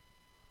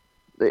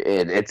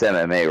 it's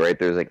MMA, right?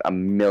 There's like a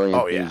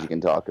million things you can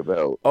talk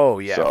about. Oh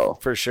yeah, so.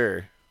 for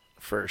sure.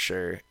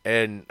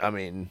 And I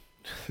mean,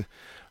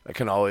 I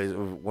can always,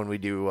 when we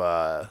do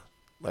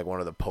like one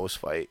of the post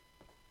fight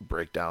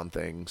breakdown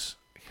things,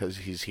 because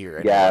he's here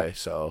anyway,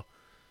 so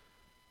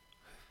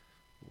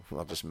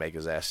I'll just make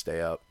his ass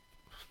stay up.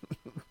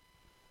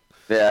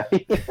 Yeah.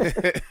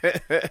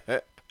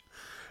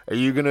 Are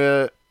you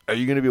gonna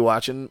be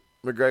watching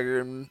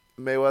McGregor and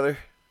Mayweather?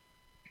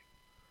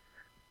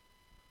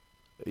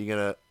 Are you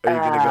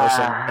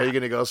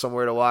gonna go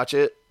somewhere to watch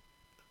it?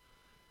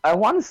 I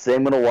want to say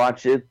I'm gonna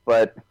watch it,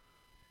 but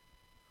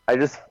I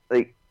just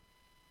I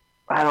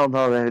don't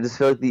know, man. I just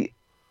feel like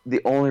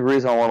the only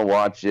reason I want to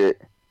watch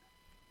it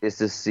is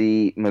to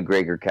see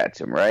McGregor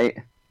catch him, right?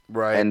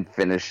 Right. And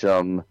finish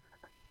him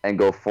and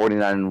go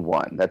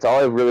 49-1. That's all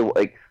I really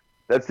like.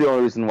 That's the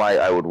only reason why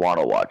I would want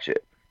to watch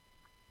it.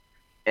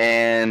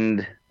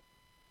 And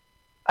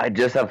I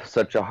just have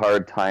such a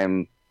hard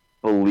time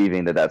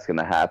believing that that's going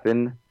to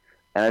happen.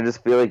 And I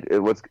just feel like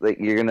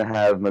you're going to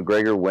have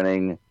McGregor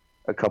winning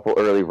a couple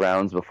early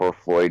rounds before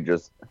Floyd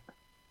just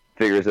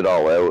figures it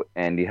all out,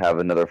 and you have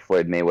another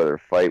Floyd Mayweather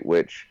fight,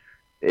 which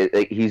he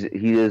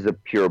is a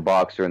pure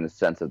boxer in the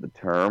sense of the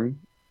term.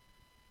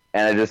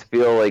 And I just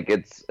feel like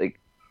it's like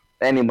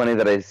any money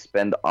that I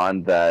spend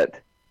on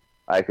that,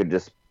 I could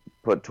just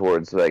put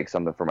towards like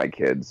something for my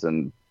kids,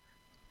 and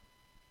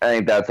I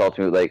think that's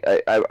ultimately like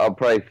I'll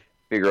probably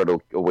figure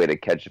out a way to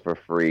catch it for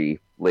free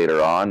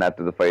later on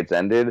after the fight's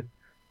ended.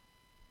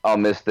 I'll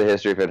miss the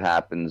history if it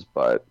happens,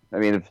 but I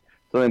mean, if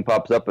something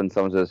pops up and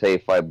someone says, "Hey,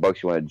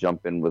 $5, you want to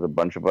jump in with a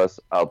bunch of us?"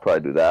 I'll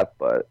probably do that.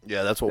 But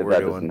Yeah, that's what if we're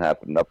that doing. doesn't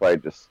happen, I'll probably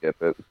just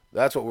skip it.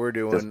 That's what we're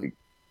doing.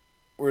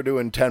 We're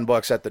doing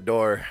 $10 at the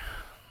door.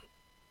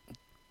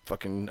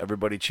 Fucking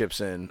everybody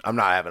chips in. I'm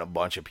not having a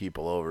bunch of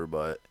people over,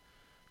 but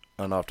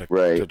enough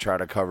to try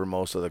to cover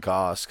most of the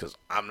costs because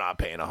I'm not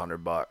paying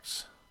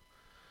 $100.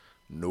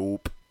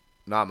 Nope,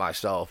 not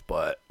myself.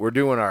 But we're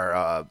doing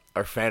our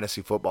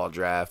fantasy football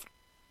draft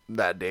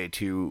that day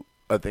too.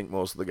 I think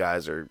most of the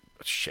guys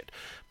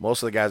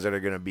that are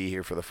gonna be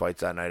here for the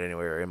fights that night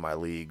anyway are in my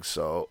league.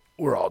 So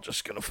we're all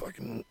just gonna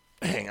fucking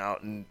hang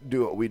out and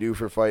do what we do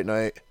for fight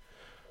night.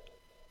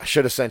 I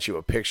should have sent you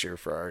a picture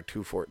for our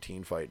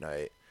 214 fight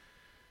night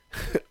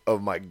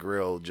of my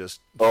grill.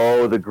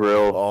 The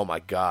grill. Oh my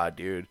god,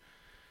 dude.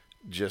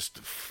 Just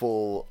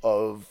full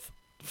of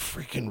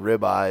freaking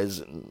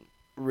ribeyes and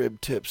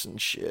rib tips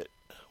and shit.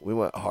 We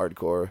went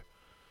hardcore.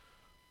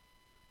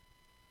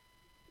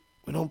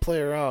 We don't play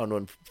around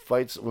when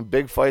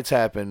big fights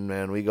happen,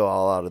 man. We go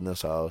all out in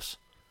this house.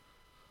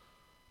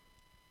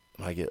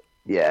 I get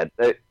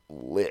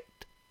lit.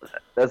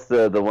 That's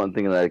the one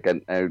thing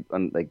that I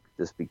like,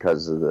 just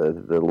because of the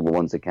little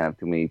ones that can't have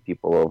too many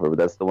people over. But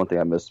that's the one thing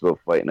I miss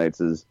about fight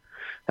nights is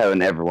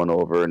having everyone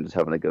over and just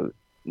having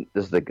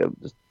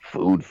just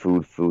food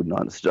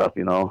nonstop,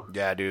 you know?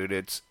 Yeah, dude.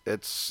 It's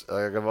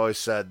like I've always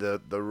said, the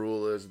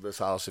rule is this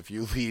house: if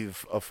you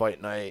leave a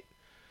fight night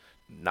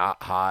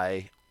not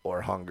high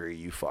or hungry,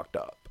 you fucked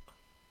up.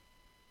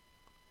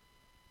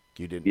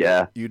 You didn't.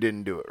 Yeah. You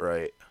didn't do it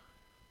right.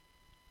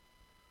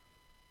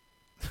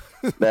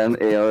 Then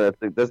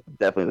that's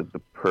definitely the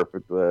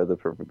perfect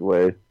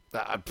way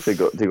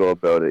to go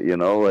about it. You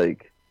know,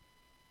 like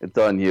it's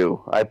on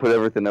you. I put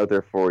everything out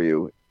there for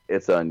you.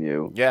 It's on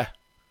you. Yeah.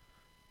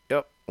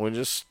 Yep.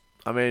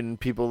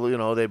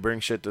 People, they bring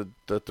shit to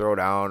throw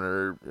down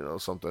or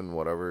something,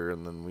 whatever,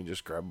 and then we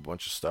just grab a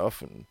bunch of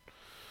stuff and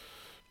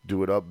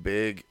do it up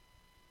big.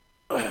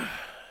 I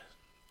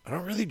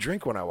don't really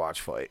drink when I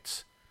watch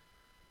fights.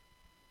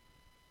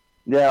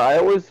 Yeah, I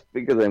always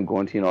figure that I'm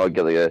going to, I'll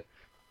get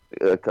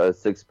like a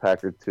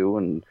 6-pack or 2,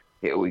 and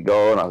here we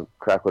go, and I'll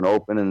crack one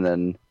open, and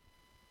then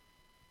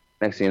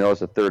next thing you know, it's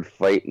the third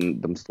fight,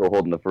 and I'm still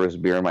holding the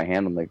first beer in my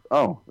hand. I'm like,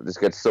 oh, I just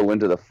get so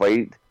into the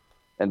fight,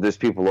 and there's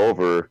people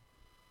over.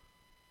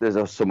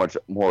 There's so much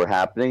more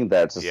happening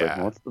that's just like,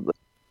 I didn't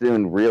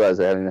even realize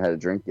I hadn't even had a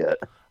drink yet.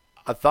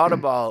 I thought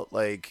about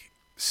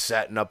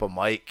setting up a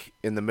mic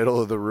in the middle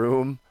of the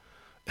room,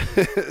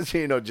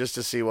 just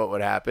to see what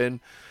would happen.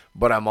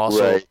 But I'm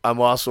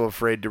also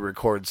afraid to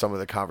record some of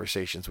the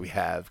conversations we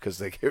have because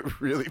they get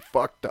really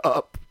fucked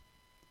up.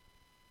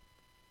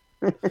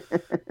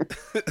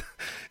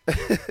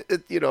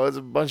 It's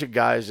a bunch of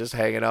guys just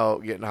hanging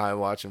out, getting high,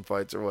 watching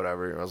fights or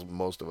whatever.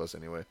 Most of us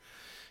anyway.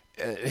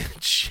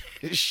 And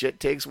shit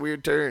takes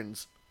weird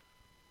turns.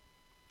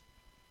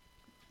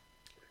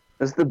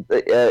 I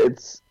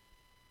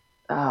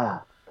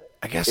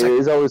guess it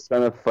is always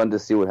kind of fun to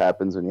see what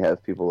happens when you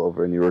have people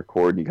over and you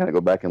record and you kind of go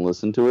back and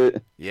listen to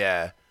it.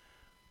 Yeah.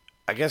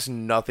 I guess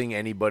nothing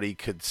anybody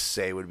could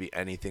say would be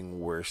anything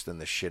worse than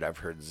the shit I've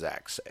heard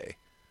Zach say.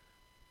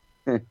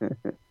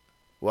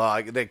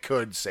 Well, they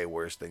could say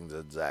worse things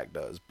than Zach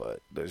does,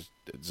 but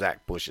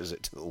Zach pushes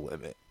it to the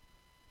limit.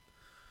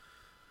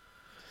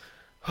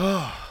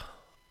 All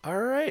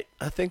right.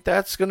 I think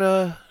that's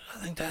gonna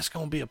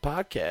be a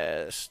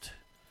podcast.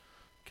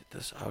 Get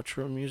this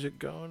outro music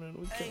going and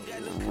we can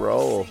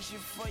roll.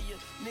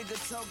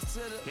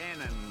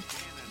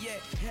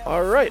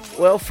 All right.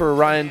 Well, for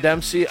Ryan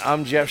Dempsey,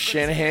 I'm Jeff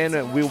Shanahan,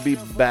 and we'll be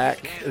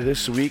back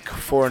this week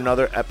for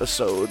another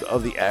episode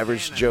of the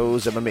Average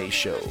Joe's MMA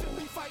Show.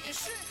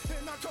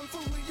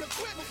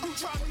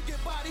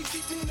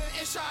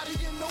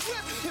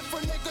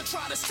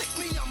 Try to stick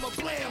me, I'ma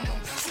blam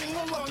him. Sing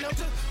along now,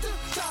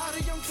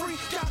 the young free.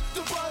 Got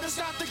the butters,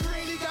 got the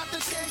greeny, got the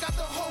tan, got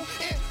the whole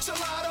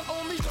enchilada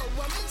on me.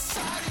 Though I'm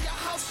inside of your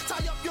house,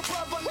 tie up your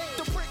brother,